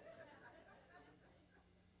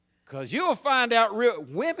 Because you'll find out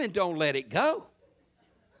women don't let it go.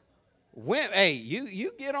 Hey,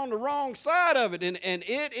 you get on the wrong side of it, and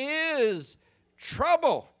it is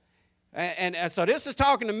trouble. And so this is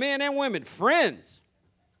talking to men and women, friends.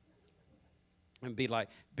 And be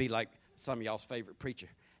like some of y'all's favorite preacher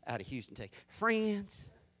out of Houston, friends.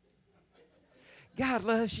 God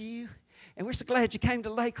loves you, and we're so glad you came to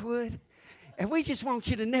Lakewood, and we just want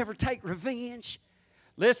you to never take revenge.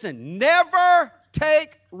 Listen, never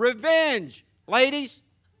take revenge, ladies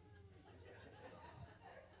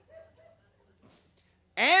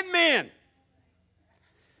and men.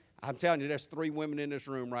 I'm telling you, there's 3 women in this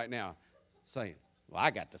room right now saying, well,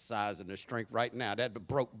 I got the size and the strength right now. That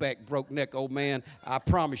broke back, broke neck old man, I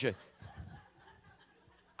promise you.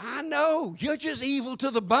 I know, you're just evil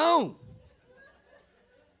to the bone.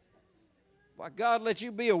 Why God let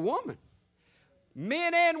you be a woman.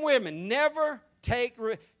 Men and women, never take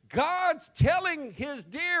revenge. God's telling his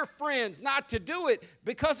dear friends not to do it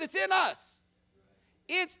because it's in us.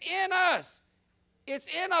 It's in us. It's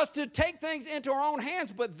in us to take things into our own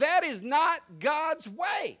hands, but that is not God's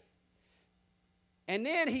way. And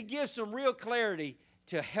then he gives some real clarity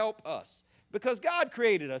to help us because God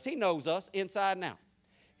created us. He knows us inside and out.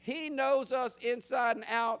 He knows us inside and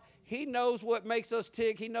out. He knows what makes us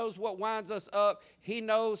tick. He knows what winds us up. He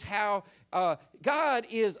knows how. God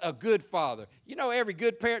is a good father. You know, every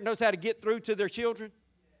good parent knows how to get through to their children.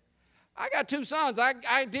 I got 2 sons.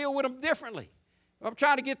 I deal with them differently. I'm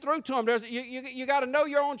trying to get through to them. You got to know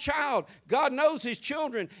your own child. God knows his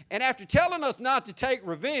children. And after telling us not to take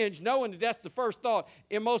revenge, knowing that that's the first thought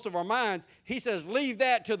in most of our minds, he says, leave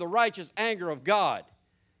that to the righteous anger of God.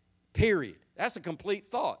 Period. That's a complete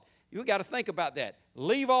thought. You got to think about that.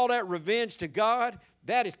 Leave all that revenge to God.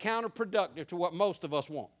 That is counterproductive to what most of us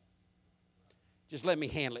want. Just let me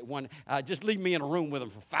handle it. Just leave me in a room with them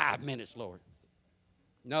for 5 minutes, Lord.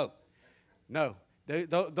 No.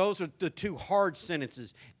 Those are the 2 hard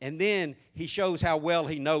sentences. And then he shows how well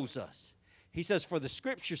he knows us. He says, for the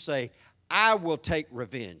scriptures say, I will take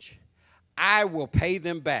revenge. I will pay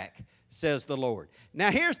them back, says the Lord.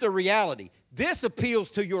 Now here's the reality. This appeals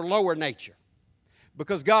to your lower nature.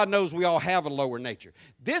 Because God knows we all have a lower nature.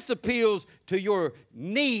 This appeals to your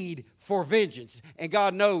need for vengeance. And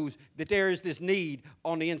God knows that there is this need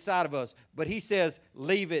on the inside of us. But he says,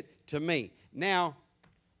 leave it to me. Now,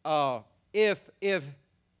 if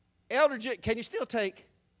Elder J, can you still take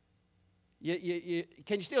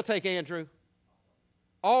Andrew?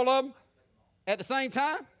 All of them? At the same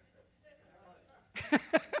time?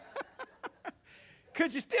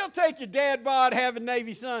 Could you still take your dad bod having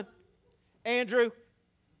Navy son? Andrew?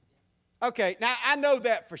 Okay, now I know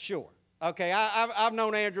that for sure. Okay, I've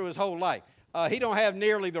known Andrew his whole life. He don't have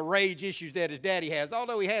nearly the rage issues that his daddy has,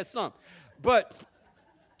 although he has some. But,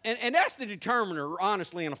 and that's the determiner,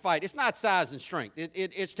 honestly, in a fight. It's not size and strength.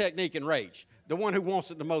 It's technique and rage. The one who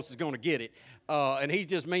wants it the most is going to get it, and he's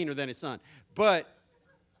just meaner than his son. But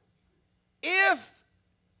if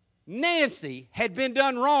Nancy had been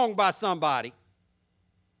done wrong by somebody,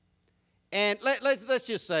 and let's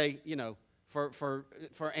just say, you know, for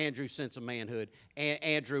Andrew's sense of manhood,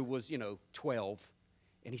 Andrew was, 12,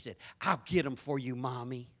 and he said, I'll get him for you,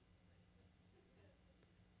 Mommy.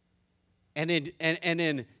 And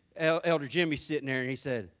then Elder Jimmy's sitting there, and he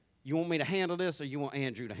said, you want me to handle this, or you want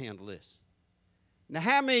Andrew to handle this? Now,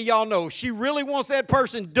 how many of y'all know if she really wants that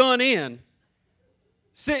person done in,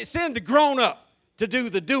 send the grown-up to do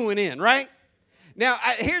the doing in, right? Now,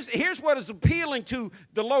 here's what is appealing to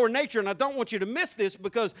the lower nature, and I don't want you to miss this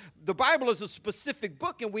because the Bible is a specific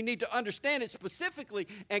book, and we need to understand it specifically,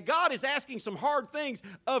 and God is asking some hard things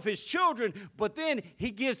of his children, but then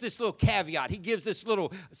he gives this little caveat. He gives this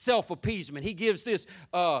little self-appeasement. He gives this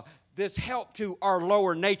help to our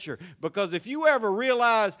lower nature, because if you ever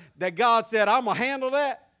realize that God said, I'm going to handle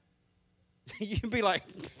that, you'd be like,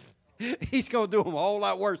 he's going to do them a whole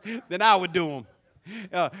lot worse than I would do them.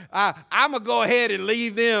 I'm going to go ahead and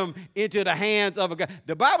leave them into the hands of a God.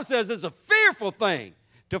 The Bible says it's a fearful thing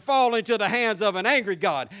to fall into the hands of an angry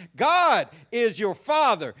God. God is your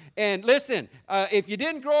Father. And listen, if you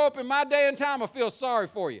didn't grow up in my day and time, I feel sorry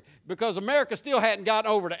for you, because America still hadn't gotten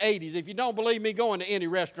over the 80s. If you don't believe me, go into any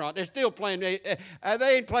restaurant. They're still playing. They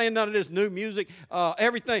ain't playing none of this new music.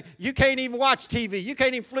 Everything. You can't even watch TV. You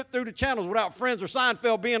can't even flip through the channels without Friends or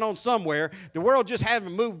Seinfeld being on somewhere. The world just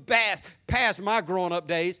hasn't moved past my growing up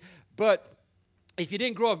days. But if you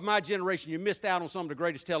didn't grow up in my generation, you missed out on some of the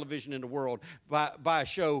greatest television in the world by a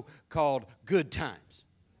show called Good Times.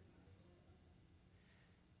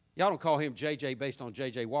 Y'all don't call him JJ based on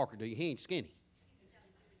J.J. Walker, do you? He ain't skinny.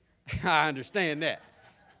 I understand that.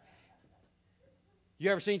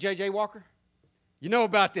 You ever seen J.J. Walker? You know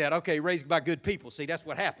about that. Okay, raised by good people. See, that's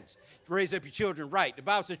what happens. Raise up your children right. The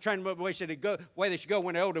Bible says train them up the way they should go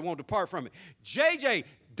when they're old, they won't depart from it. J.J.,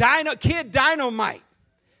 Kid Dynamite.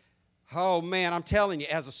 Oh, man, I'm telling you,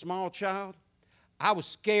 as a small child, I was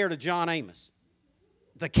scared of John Amos.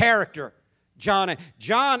 The character, John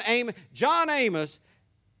Amos,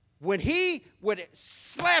 when he would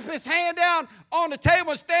slap his hand down on the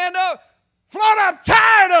table and stand up, Florida, I'm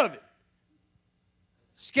tired of it.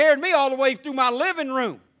 Scared me all the way through my living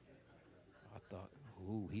room. I thought,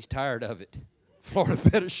 ooh, he's tired of it. Florida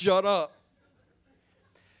better shut up.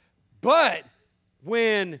 But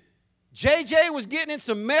when JJ was getting in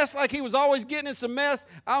some mess like he was always getting in some mess,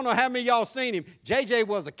 I don't know how many of y'all seen him. JJ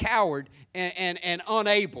was a coward and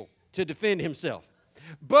unable to defend himself.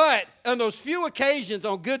 But on those few occasions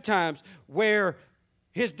on good times where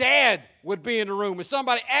his dad would be in the room and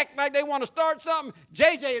somebody act like they want to start something,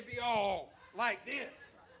 JJ would be all like this.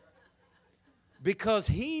 Because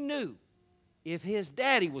he knew if his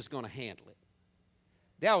daddy was going to handle it,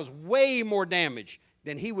 that was way more damage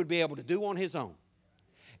than he would be able to do on his own.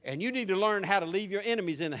 And you need to learn how to leave your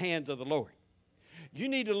enemies in the hands of the Lord. You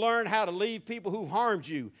need to learn how to leave people who harmed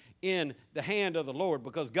you in the hand of the Lord,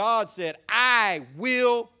 because God said, I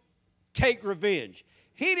will take revenge.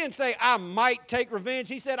 He didn't say, I might take revenge.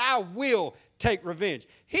 He said, I will take revenge.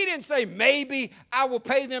 He didn't say, maybe I will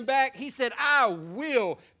pay them back. He said, I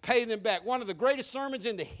will pay them back. One of the greatest sermons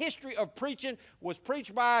in the history of preaching was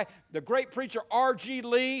preached by the great preacher R.G.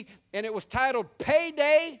 Lee, and it was titled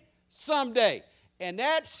Payday Someday. And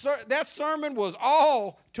that sermon was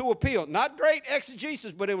all to appeal. Not great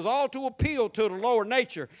exegesis, but it was all to appeal to the lower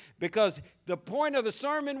nature, because the point of the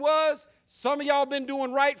sermon was, some of y'all been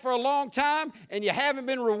doing right for a long time, and you haven't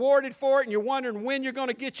been rewarded for it, and you're wondering when you're going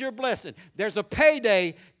to get your blessing. There's a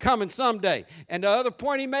payday coming someday. And the other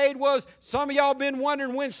point he made was, some of y'all been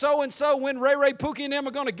wondering when so-and-so, when Ray Pookie and them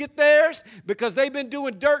are going to get theirs, because they've been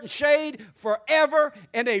doing dirt and shade forever,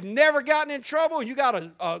 and they've never gotten in trouble, and you got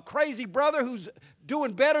a crazy brother who's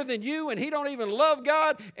doing better than you, and he don't even love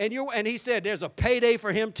God, and he said there's a payday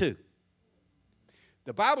for him too.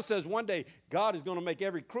 The Bible says one day God is going to make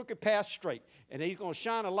every crooked path straight, and he's going to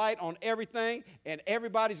shine a light on everything, and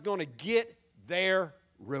everybody's going to get their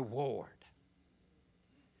reward.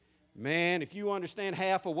 Man, if you understand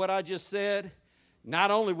half of what I just said, not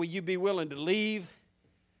only will you be willing to leave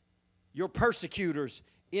your persecutors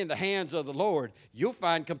in the hands of the Lord, you'll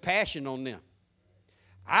find compassion on them.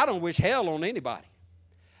 I don't wish hell on anybody.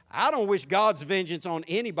 I don't wish God's vengeance on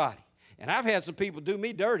anybody. And I've had some people do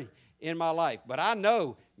me dirty in my life. But I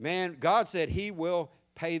know, man, God said he will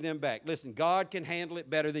pay them back. Listen, God can handle it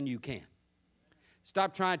better than you can.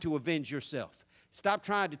 Stop trying to avenge yourself. Stop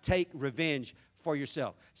trying to take revenge for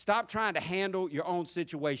yourself. Stop trying to handle your own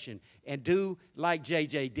situation and do like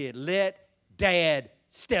JJ did. Let Dad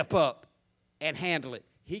step up and handle it.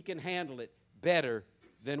 He can handle it better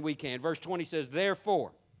than we can. Verse 20 says,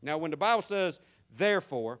 therefore. Now, when the Bible says,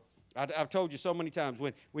 therefore, I've told you so many times,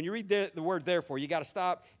 when you read the word therefore, you got to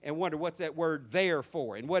stop and wonder what's that word there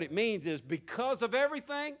for. And what it means is, because of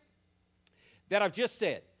everything that I've just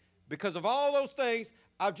said, because of all those things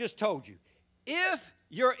I've just told you, if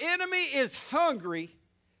your enemy is hungry,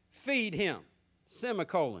 feed him.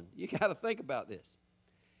 Semicolon. You got to think about this.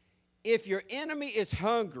 If your enemy is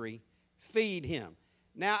hungry, feed him.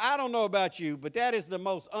 Now, I don't know about you, but that is the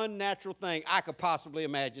most unnatural thing I could possibly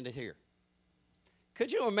imagine to hear.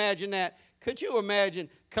 Could you imagine that? Could you imagine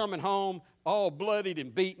coming home all bloodied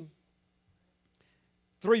and beaten?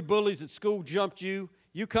 3 bullies at school jumped you.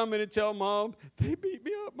 You come in and tell Mom, they beat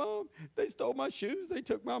me up, Mom. They stole my shoes. They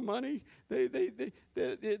took my money.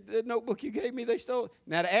 The notebook you gave me, they stole.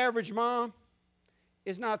 Now, the average mom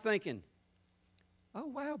is not thinking, oh,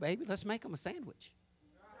 wow, baby, let's make them a sandwich.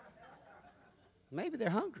 Maybe they're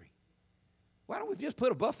hungry. Why don't we just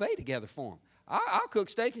put a buffet together for them? I'll cook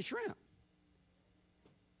steak and shrimp.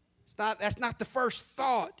 That's not the first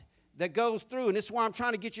thought that goes through, and this is why I'm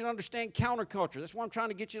trying to get you to understand counterculture. That's why I'm trying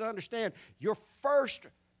to get you to understand your first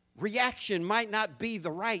reaction might not be the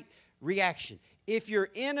right reaction. If your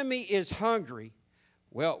enemy is hungry,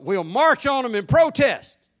 well, we'll march on them and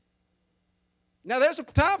protest. Now, there's a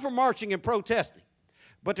time for marching and protesting,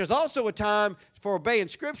 but there's also a time for obeying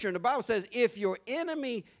Scripture, and the Bible says if your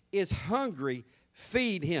enemy is hungry,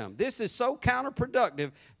 feed him. This is so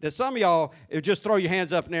counterproductive that some of y'all just throw your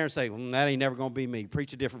hands up in there and say, well, that ain't never going to be me.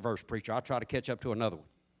 Preach a different verse, preacher. I'll try to catch up to another one.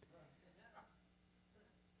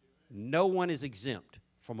 No one is exempt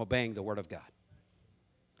from obeying the Word of God.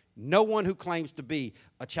 No one who claims to be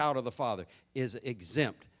a child of the Father is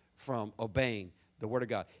exempt from obeying the Word of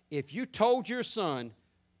God. If you told your son,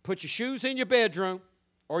 put your shoes in your bedroom,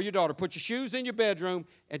 or your daughter, put your shoes in your bedroom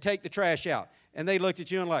and take the trash out, and they looked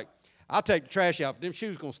at you and like, I'll take the trash out, but them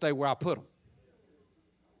shoes going to stay where I put them.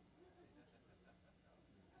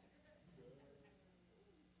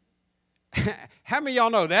 How many of y'all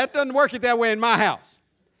know that doesn't work it that way in my house?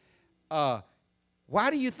 Why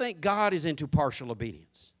do you think God is into partial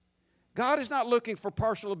obedience? God is not looking for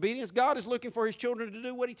partial obedience. God is looking for his children to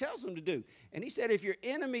do what he tells them to do. And he said, if your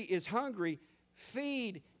enemy is hungry,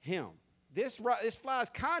 feed him. This flies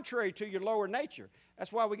contrary to your lower nature.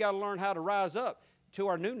 That's why we got to learn how to rise up to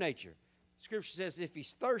our new nature. Scripture says, if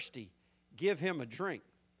he's thirsty, give him a drink.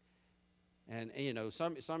 And you know,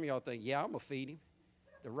 some of y'all think, yeah, I'm going to feed him.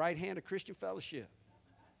 The right hand of Christian Fellowship.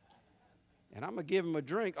 And I'm going to give him a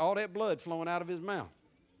drink, all that blood flowing out of his mouth.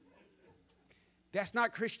 That's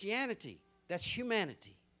not Christianity. That's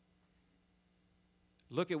humanity.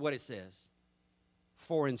 Look at what it says.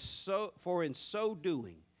 For in so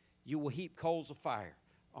doing, you will heap coals of fire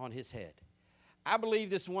on his head. I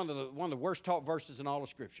believe this is one of the worst taught verses in all of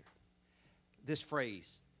Scripture. This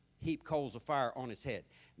phrase, heap coals of fire on his head.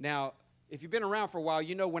 Now, if you've been around for a while,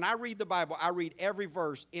 you know when I read the Bible, I read every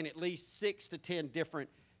verse in at least 6 to 10 different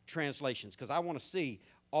translations because I want to see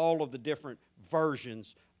all of the different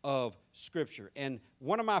versions of Scripture. And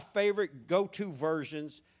one of my favorite go-to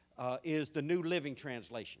versions is the New Living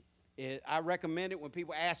Translation. I recommend it when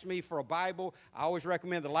people ask me for a Bible. I always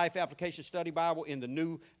recommend the Life Application Study Bible in the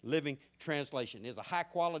New Living Translation. It's a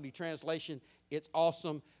high-quality translation. It's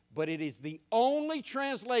awesome, but it is the only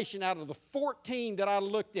translation out of the 14 that I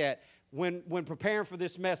looked at when preparing for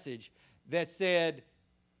this message that said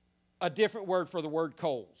a different word for the word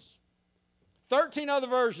coals. 13 other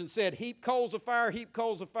versions said heap coals of fire, heap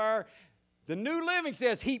coals of fire. The New Living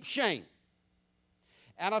says heap shame.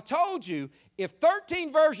 And I've told you, if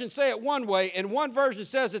 13 versions say it one way and one version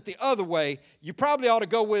says it the other way, you probably ought to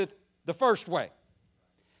go with the first way.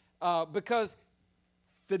 Because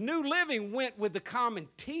the New Living went with the common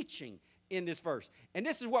teaching in this verse. And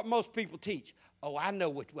this is what most people teach. Oh, I know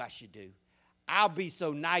what I should do. I'll be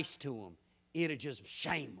so nice to them, it'll just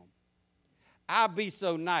shame them. I'll be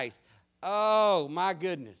so nice. Oh, my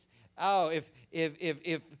goodness. Oh,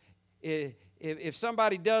 if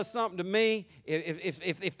somebody does something to me,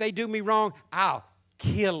 if they do me wrong, I'll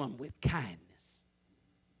kill them with kindness.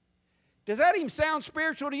 Does that even sound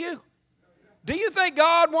spiritual to you? Do you think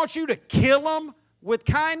God wants you to kill them with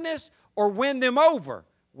kindness or win them over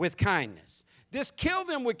with kindness? This kill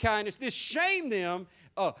them with kindness, this shame them,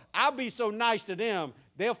 I'll be so nice to them,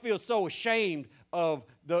 they'll feel so ashamed of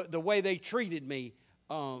the way they treated me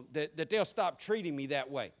that they'll stop treating me that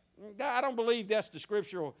way. I don't believe that's the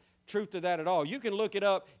scriptural truth to that at all. You can look it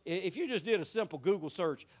up. If you just did a simple Google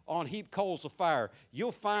search on heap coals of fire,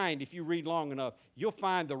 you'll find, if you read long enough, you'll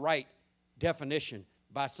find the right definition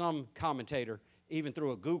by some commentator, even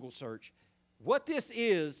through a Google search. What this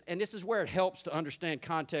is, and this is where it helps to understand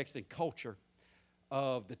context and culture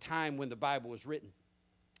of the time when the Bible was written.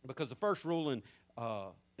 Because the first rule in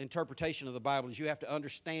interpretation of the Bible is you have to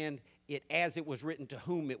understand it as it was written, to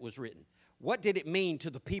whom it was written. What did it mean to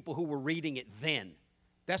the people who were reading it then?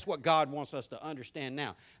 That's what God wants us to understand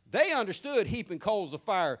now. They understood heaping coals of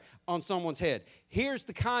fire on someone's head. Here's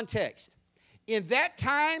the context. In that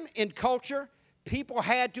time in culture, people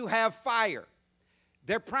had to have fire.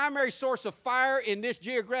 Their primary source of fire in this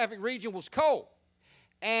geographic region was coal.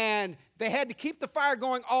 And they had to keep the fire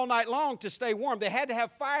going all night long to stay warm. They had to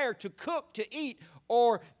have fire to cook, to eat,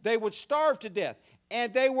 or they would starve to death.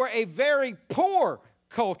 And they were a very poor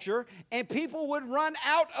culture, and people would run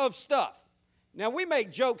out of stuff. Now, we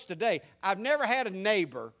make jokes today. I've never had a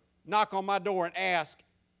neighbor knock on my door and ask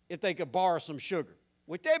if they could borrow some sugar.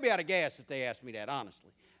 Which they'd be out of gas if they asked me that,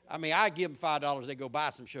 honestly. I mean, I'd give them $5, they go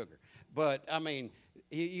buy some sugar. But, I mean,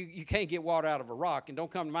 you can't get water out of a rock, and don't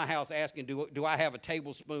come to my house asking, do I have a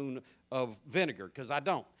tablespoon of vinegar? Because I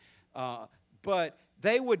don't. But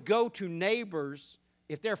they would go to neighbors.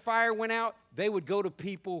 If their fire went out, they would go to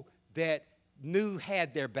people that knew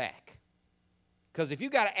had their back. Because if you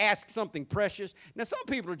got to ask something precious, now some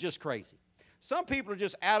people are just crazy. Some people are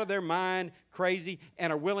just out of their mind, crazy,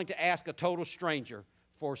 and are willing to ask a total stranger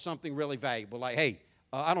for something really valuable. Like, hey,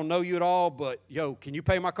 I don't know you at all, but, yo, can you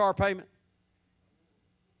pay my car payment?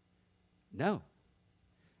 No.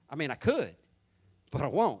 I mean, I could, but I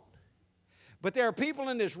won't. But there are people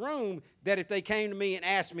in this room that if they came to me and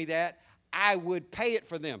asked me that, I would pay it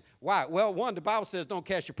for them. Why? Well, one, the Bible says don't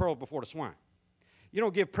cast your pearls before the swine. You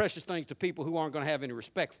don't give precious things to people who aren't going to have any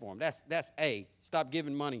respect for them. That's A. Stop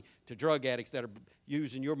giving money to drug addicts that are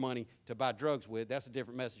using your money to buy drugs with. That's a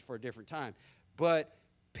different message for a different time. But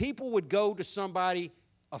people would go to somebody,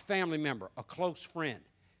 a family member, a close friend,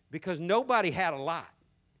 because nobody had a lot.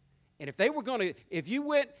 And if they were going to, if you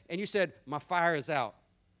went and you said, my fire is out,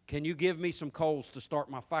 can you give me some coals to start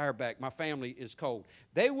my fire back? My family is cold.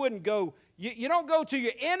 They wouldn't go, you don't go to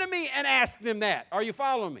your enemy and ask them that. Are you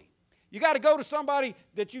following me? You got to go to somebody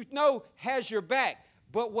that you know has your back.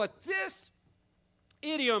 But what this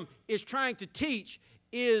idiom is trying to teach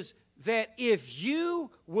is that if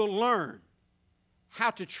you will learn how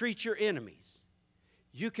to treat your enemies,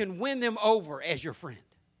 you can win them over as your friend.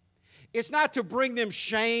 It's not to bring them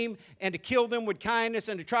shame and to kill them with kindness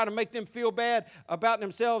and to try to make them feel bad about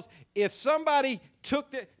themselves. If somebody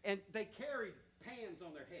took and they carried pans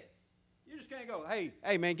on their heads, you just can't go,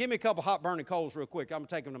 hey man, give me a couple hot burning coals real quick. I'm going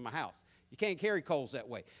to take them to my house. You can't carry coals that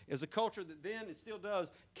way. It's a culture that then, and still does,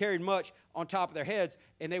 carried much on top of their heads,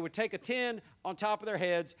 and they would take a tin on top of their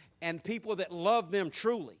heads, and people that loved them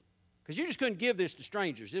truly, because you just couldn't give this to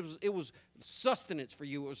strangers. It was sustenance for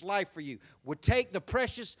you. It was life for you. Would take the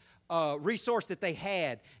precious resource that they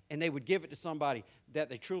had, and they would give it to somebody that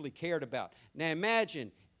they truly cared about. Now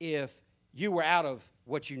imagine if you were out of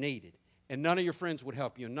what you needed, and none of your friends would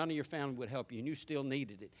help you, and none of your family would help you, and you still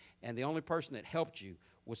needed it. And the only person that helped you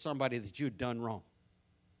was somebody that you'd done wrong.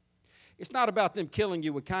 It's not about them killing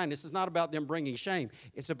you with kindness. It's not about them bringing shame.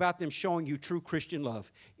 It's about them showing you true Christian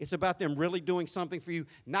love. It's about them really doing something for you,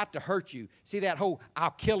 not to hurt you. See that whole,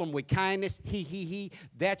 I'll kill them with kindness, he,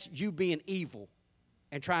 that's you being evil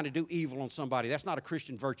and trying to do evil on somebody. That's not a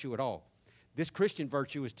Christian virtue at all. This Christian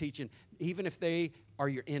virtue is teaching, even if they are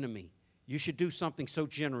your enemy, you should do something so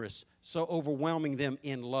generous, so overwhelming them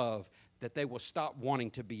in love that they will stop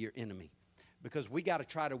wanting to be your enemy. Because we got to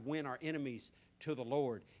try to win our enemies to the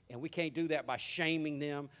Lord. And we can't do that by shaming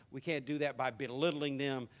them. We can't do that by belittling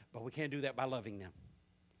them. But we can't do that by loving them.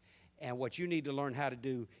 And what you need to learn how to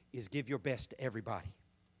do is give your best to everybody.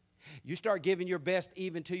 You start giving your best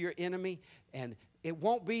even to your enemy, and it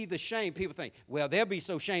won't be the shame. People think, well, they'll be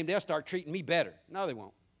so shamed they'll start treating me better. No, they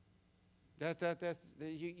won't.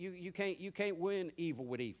 You can't win evil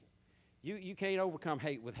with evil. You can't overcome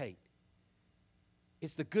hate with hate.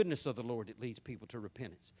 It's the goodness of the Lord that leads people to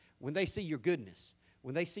repentance. When they see your goodness,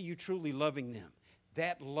 when they see you truly loving them,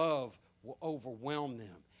 that love will overwhelm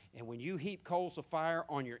them. And when you heap coals of fire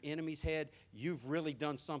on your enemy's head, you've really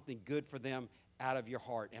done something good for them out of your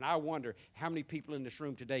heart. And I wonder how many people in this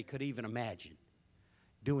room today could even imagine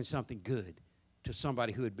doing something good to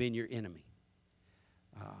somebody who had been your enemy.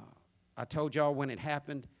 I told y'all when it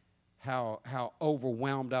happened how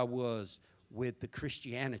overwhelmed I was with the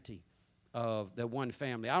Christianity of the one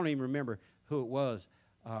family. I don't even remember who it was,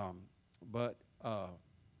 but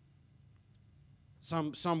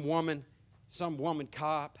some woman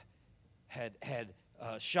cop had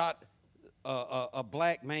shot a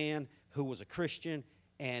black man who was a Christian,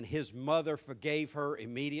 and his mother forgave her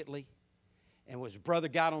immediately. And when his brother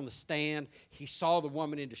got on the stand, he saw the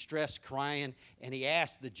woman in distress crying, and he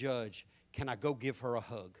asked the judge, "Can I go give her a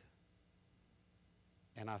hug?"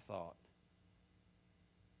 And I thought,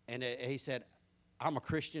 and he said, "I'm a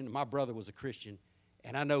Christian. My brother was a Christian,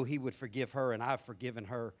 and I know he would forgive her, and I've forgiven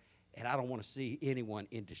her, and I don't want to see anyone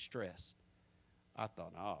in distress." I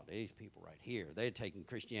thought, oh, these people right here, they're taking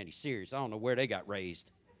Christianity serious. I don't know where they got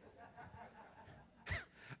raised.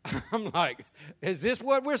 I'm like, is this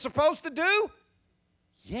what we're supposed to do?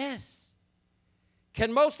 Yes.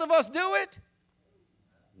 Can most of us do it?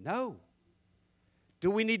 No. Do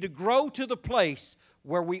we need to grow to the place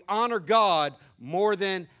where we honor God more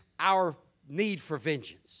than our need for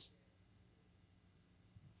vengeance?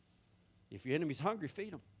 If your enemy's hungry,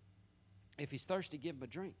 feed him. If he's thirsty, give him a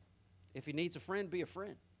drink. If he needs a friend, be a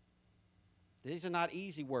friend. These are not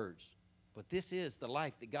easy words, but this is the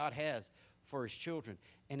life that God has for his children.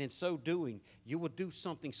 And in so doing, you will do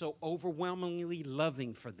something so overwhelmingly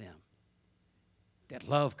loving for them that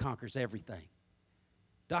love conquers everything.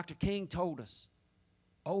 Dr. King told us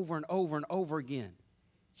over and over and over again,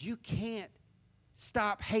 you can't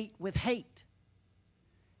stop hate with hate.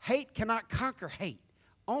 Hate cannot conquer hate.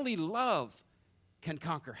 Only love can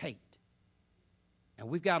conquer hate. And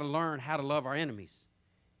we've got to learn how to love our enemies.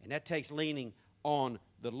 And that takes leaning on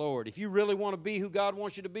the Lord. If you really want to be who God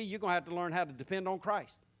wants you to be, you're going to have to learn how to depend on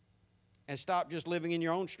Christ and stop just living in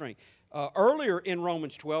your own strength. Earlier in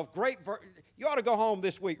Romans 12, you ought to go home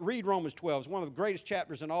this week, read Romans 12. It's one of the greatest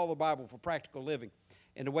chapters in all the Bible for practical living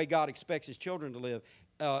and the way God expects his children to live.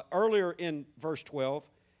 Earlier in verse 12,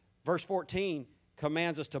 verse 14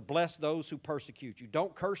 commands us to bless those who persecute you.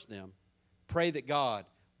 Don't curse them. pray that God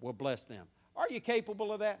will bless them. Are you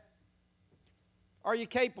capable of that? Are you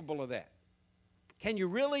capable of that? Can you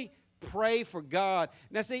really pray for God?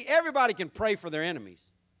 Now, see, everybody can pray for their enemies.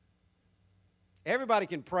 Everybody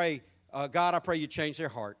can pray, God, I pray you change their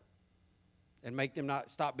heart and make them not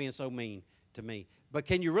stop being so mean to me. But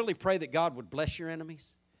can you really pray that God would bless your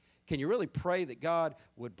enemies? Can you really pray that God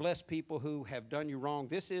would bless people who have done you wrong?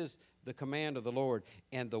 This is the command of the Lord.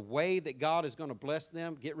 And the way that God is going to bless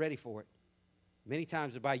them, get ready for it. Many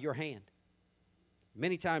times by your hand.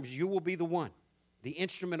 Many times you will be the one, the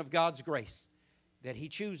instrument of God's grace that he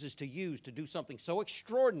chooses to use to do something so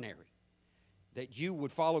extraordinary that you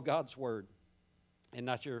would follow God's word and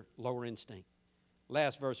not your lower instinct.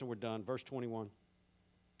 Last verse and we're done. Verse 21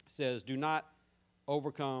 says, do not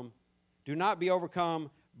be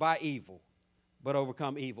overcome by evil, but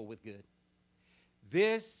overcome evil with good.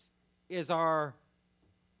 This is our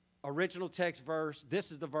original text verse.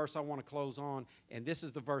 This is the verse I want to close on, and this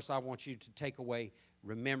is the verse I want you to take away,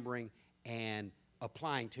 remembering and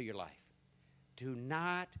applying to your life. Do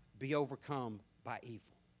not be overcome by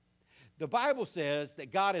evil. The Bible says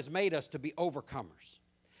that God has made us to be overcomers,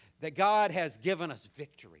 that God has given us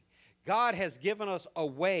victory. God has given us a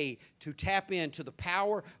way to tap into the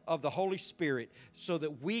power of the Holy Spirit so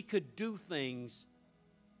that we could do things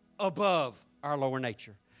above our lower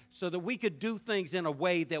nature, so that we could do things in a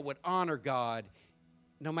way that would honor God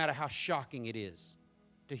no matter how shocking it is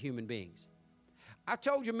to human beings. I've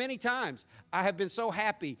told you many times, I have been so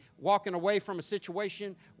happy walking away from a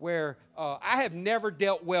situation where I have never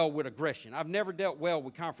dealt well with aggression. I've never dealt well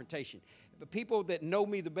with confrontation. The people that know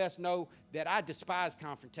me the best know that I despise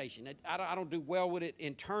confrontation. I don't do well with it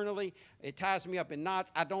internally. It ties me up in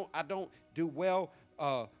knots. I don't do well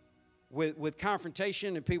with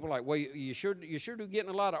confrontation. And people are like, well, you sure do get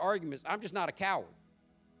in a lot of arguments. I'm just not a coward.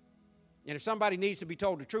 And if somebody needs to be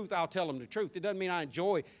told the truth, I'll tell them the truth. It doesn't mean I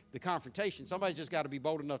enjoy the confrontation. Somebody's just got to be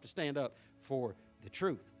bold enough to stand up for the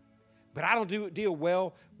truth. But I don't deal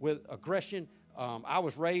well with aggression. I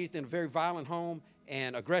was raised in a very violent home,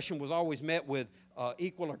 and aggression was always met with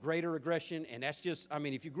equal or greater aggression. And that's just, I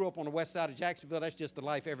mean, if you grew up on the west side of Jacksonville, that's just the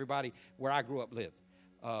life everybody where I grew up lived.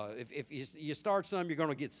 If you start some, you're going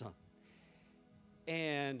to get some.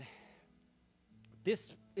 And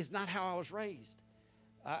this is not how I was raised.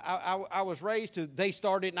 I was raised to they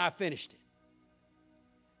started and I finished it.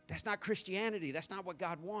 That's not Christianity. That's not what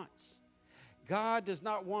God wants. God does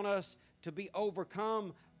not want us to be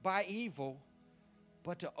overcome by evil,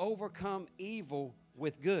 but to overcome evil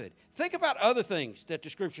with good. Think about other things that the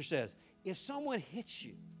Scripture says. If someone hits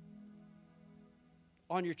you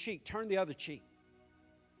on your cheek, turn the other cheek.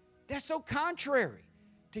 That's so contrary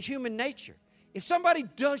to human nature. If somebody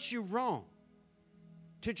does you wrong,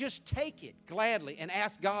 to just take it gladly and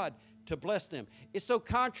ask God to bless them. It's so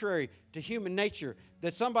contrary to human nature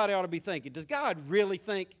that somebody ought to be thinking, does God really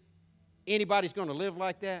think anybody's going to live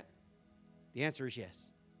like that? The answer is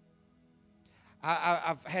yes.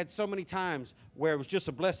 I've had so many times where it was just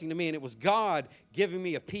a blessing to me, and it was God giving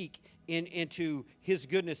me a peek into his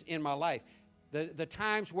goodness in my life. The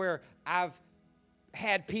times where I've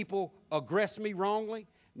had people aggress me wrongly.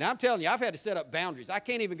 Now, I'm telling you, I've had to set up boundaries. I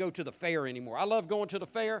can't even go to the fair anymore. I love going to the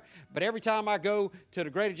fair, but every time I go to the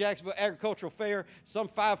Greater Jacksonville Agricultural Fair, some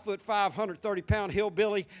 5'5", 130-pound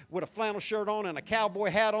hillbilly with a flannel shirt on and a cowboy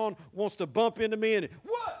hat on wants to bump into me and,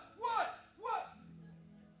 what?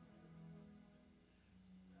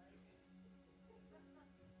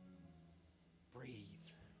 Breathe.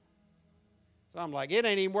 So I'm like, it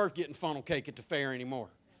ain't even worth getting funnel cake at the fair anymore.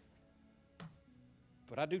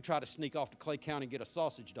 But I do try to sneak off to Clay County and get a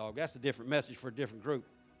sausage dog. That's a different message for a different group.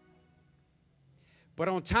 But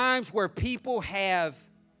on times where people have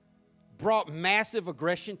brought massive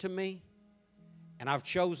aggression to me, and I've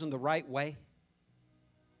chosen the right way,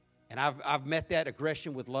 and I've met that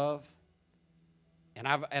aggression with love, and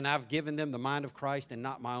I've given them the mind of Christ and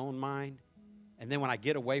not my own mind, and then when I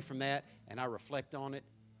get away from that and I reflect on it,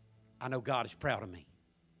 I know God is proud of me,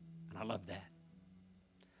 and I love that.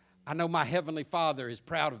 I know my Heavenly Father is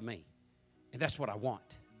proud of me, and that's what I want.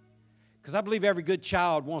 Because I believe every good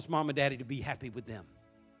child wants mom and daddy to be happy with them.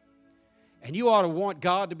 And you ought to want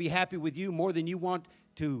God to be happy with you more than you want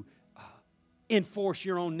to enforce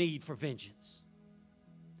your own need for vengeance.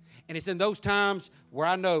 And it's in those times where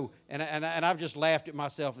I know, and I've just laughed at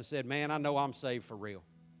myself and said, man, I know I'm saved for real.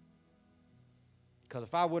 Because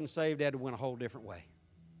if I wasn't saved, that would went a whole different way.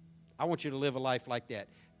 I want you to live a life like that,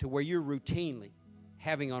 to where you're routinely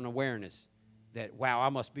having an awareness that, wow, I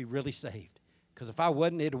must be really saved. Because if I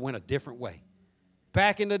wasn't, it would have went a different way.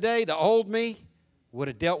 Back in the day, the old me would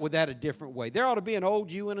have dealt with that a different way. There ought to be an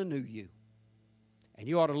old you and a new you. And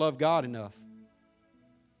you ought to love God enough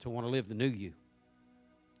to want to live the new you.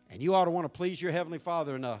 And you ought to want to please your Heavenly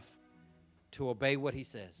Father enough to obey what He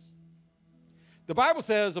says. The Bible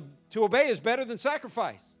says to obey is better than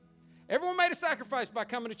sacrifice. Everyone made a sacrifice by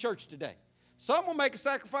coming to church today. Some will make a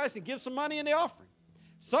sacrifice and give some money in the offering.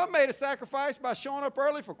 Some made a sacrifice by showing up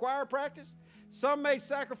early for choir practice. Some made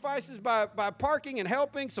sacrifices by parking and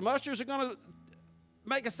helping. Some ushers are going to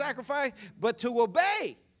make a sacrifice. But to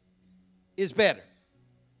obey is better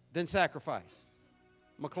than sacrifice.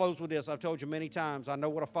 I'm going to close with this. I've told you many times, I know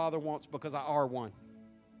what a father wants because I are one.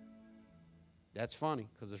 That's funny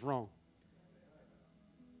because it's wrong.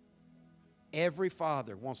 Every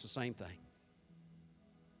father wants the same thing.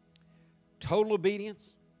 Total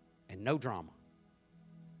obedience and no drama.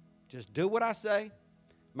 Just do what I say.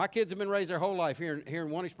 My kids have been raised their whole life hearing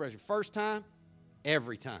one expression. First time,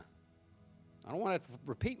 every time. I don't want to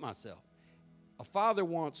repeat myself. A father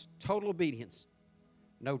wants total obedience,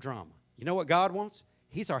 no drama. You know what God wants?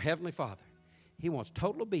 He's our Heavenly Father. He wants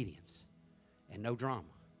total obedience and no drama.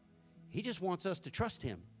 He just wants us to trust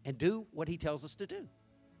Him and do what He tells us to do.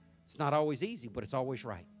 It's not always easy, but it's always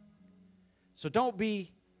right. So don't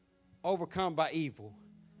be overcome by evil,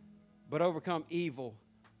 but overcome evil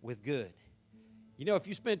with good. You know, if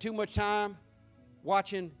you spend too much time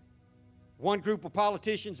watching one group of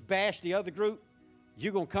politicians bash the other group,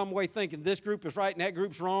 you're going to come away thinking this group is right and that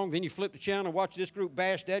group's wrong. Then you flip the channel and watch this group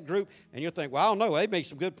bash that group, and you'll think, well, I don't know, they make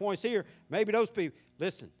some good points here. Maybe those people.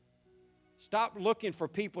 Listen, stop looking for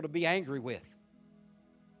people to be angry with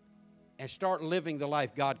and start living the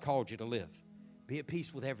life God called you to live. Be at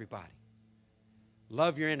peace with everybody.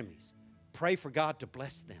 Love your enemies. Pray for God to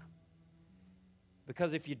bless them.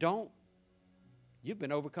 Because if you don't, you've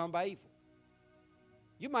been overcome by evil.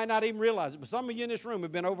 You might not even realize it, but some of you in this room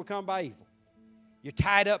have been overcome by evil. You're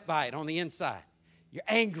tied up by it on the inside. You're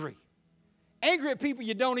angry. Angry at people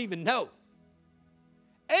you don't even know.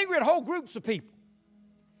 Angry at whole groups of people.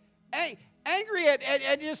 Angry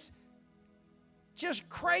at just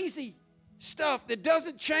crazy stuff that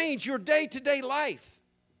doesn't change your day-to-day life.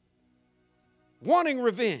 Wanting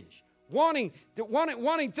revenge. Wanting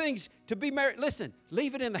things to be married. Listen,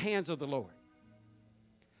 leave it in the hands of the Lord.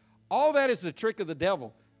 All that is the trick of the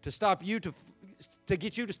devil to stop you to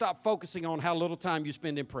get you to stop focusing on how little time you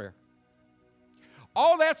spend in prayer.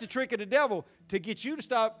 All that's the trick of the devil to get you to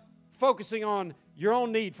stop focusing on your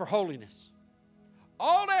own need for holiness.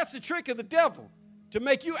 All that's the trick of the devil to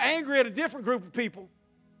make you angry at a different group of people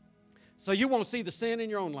so you won't see the sin in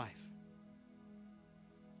your own life.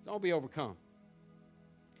 Don't be overcome.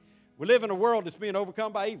 We live in a world that's being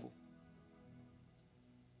overcome by evil.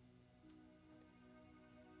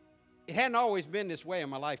 It hadn't always been this way in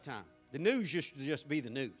my lifetime. The news used to just be the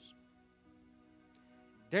news.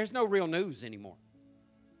 There's no real news anymore.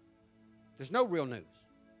 There's no real news.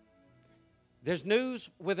 There's news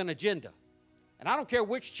with an agenda. And I don't care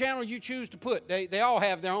which channel you choose to put, they all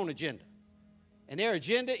have their own agenda. And their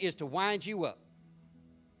agenda is to wind you up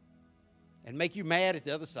and make you mad at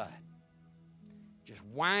the other side. Just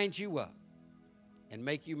wind you up and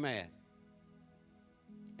make you mad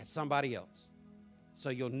at somebody else. So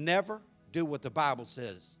you'll never do what the Bible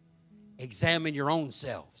says. Examine your own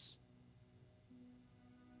selves.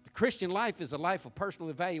 The Christian life is a life of personal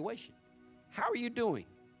evaluation. How are you doing,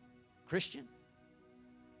 Christian?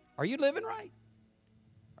 Are you living right?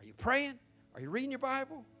 Are you praying? Are you reading your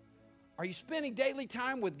Bible? Are you spending daily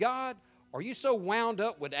time with God? Are you so wound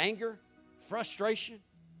up with anger, frustration,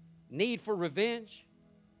 need for revenge?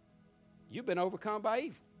 You've been overcome by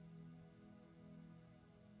evil.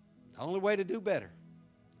 The only way to do better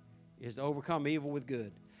is to overcome evil with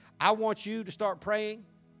good. I want you to start praying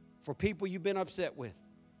for people you've been upset with.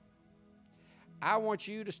 I want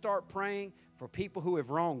you to start praying for people who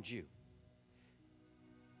have wronged you.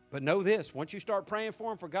 But know this, once you start praying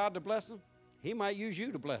for them, for God to bless them, He might use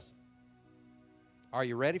you to bless them. Are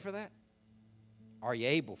you ready for that? Are you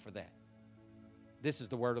able for that? This is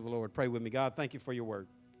the word of the Lord. Pray with me. God, thank you for your word.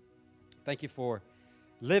 Thank you for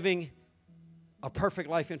living a perfect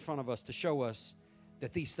life in front of us to show us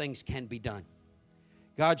that these things can be done.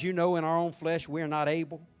 God, you know in our own flesh we are not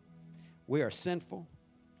able. We are sinful.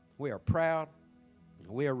 We are proud. And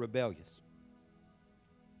we are rebellious.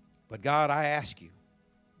 But God, I ask you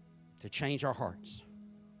to change our hearts.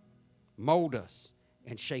 Mold us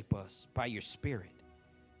and shape us by your Spirit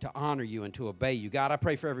to honor you and to obey you. God, I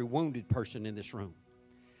pray for every wounded person in this room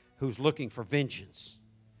who's looking for vengeance.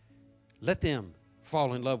 Let them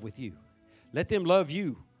fall in love with you. Let them love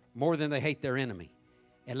you more than they hate their enemy.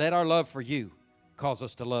 And let our love for you cause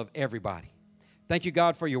us to love everybody. Thank you,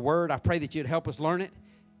 God, for your word. I pray that you'd help us learn it,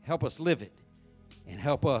 help us live it. and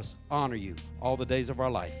help us honor you all the days of our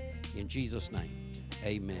life. In Jesus' name,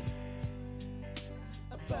 amen.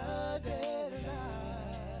 Abundant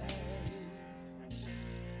life.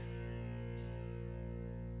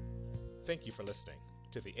 Thank you for listening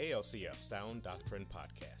to the ALCF Sound Doctrine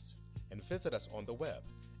Podcast, and visit us on the web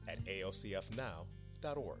at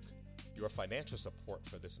alcfnow.org. Your financial support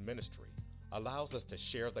for this ministry allows us to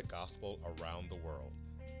share the gospel around the world.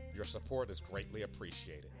 Your support is greatly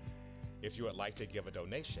appreciated. If you would like to give a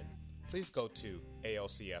donation, please go to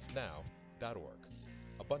alcfnow.org.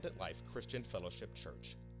 Abundant Life Christian Fellowship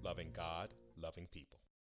Church, loving God, loving people.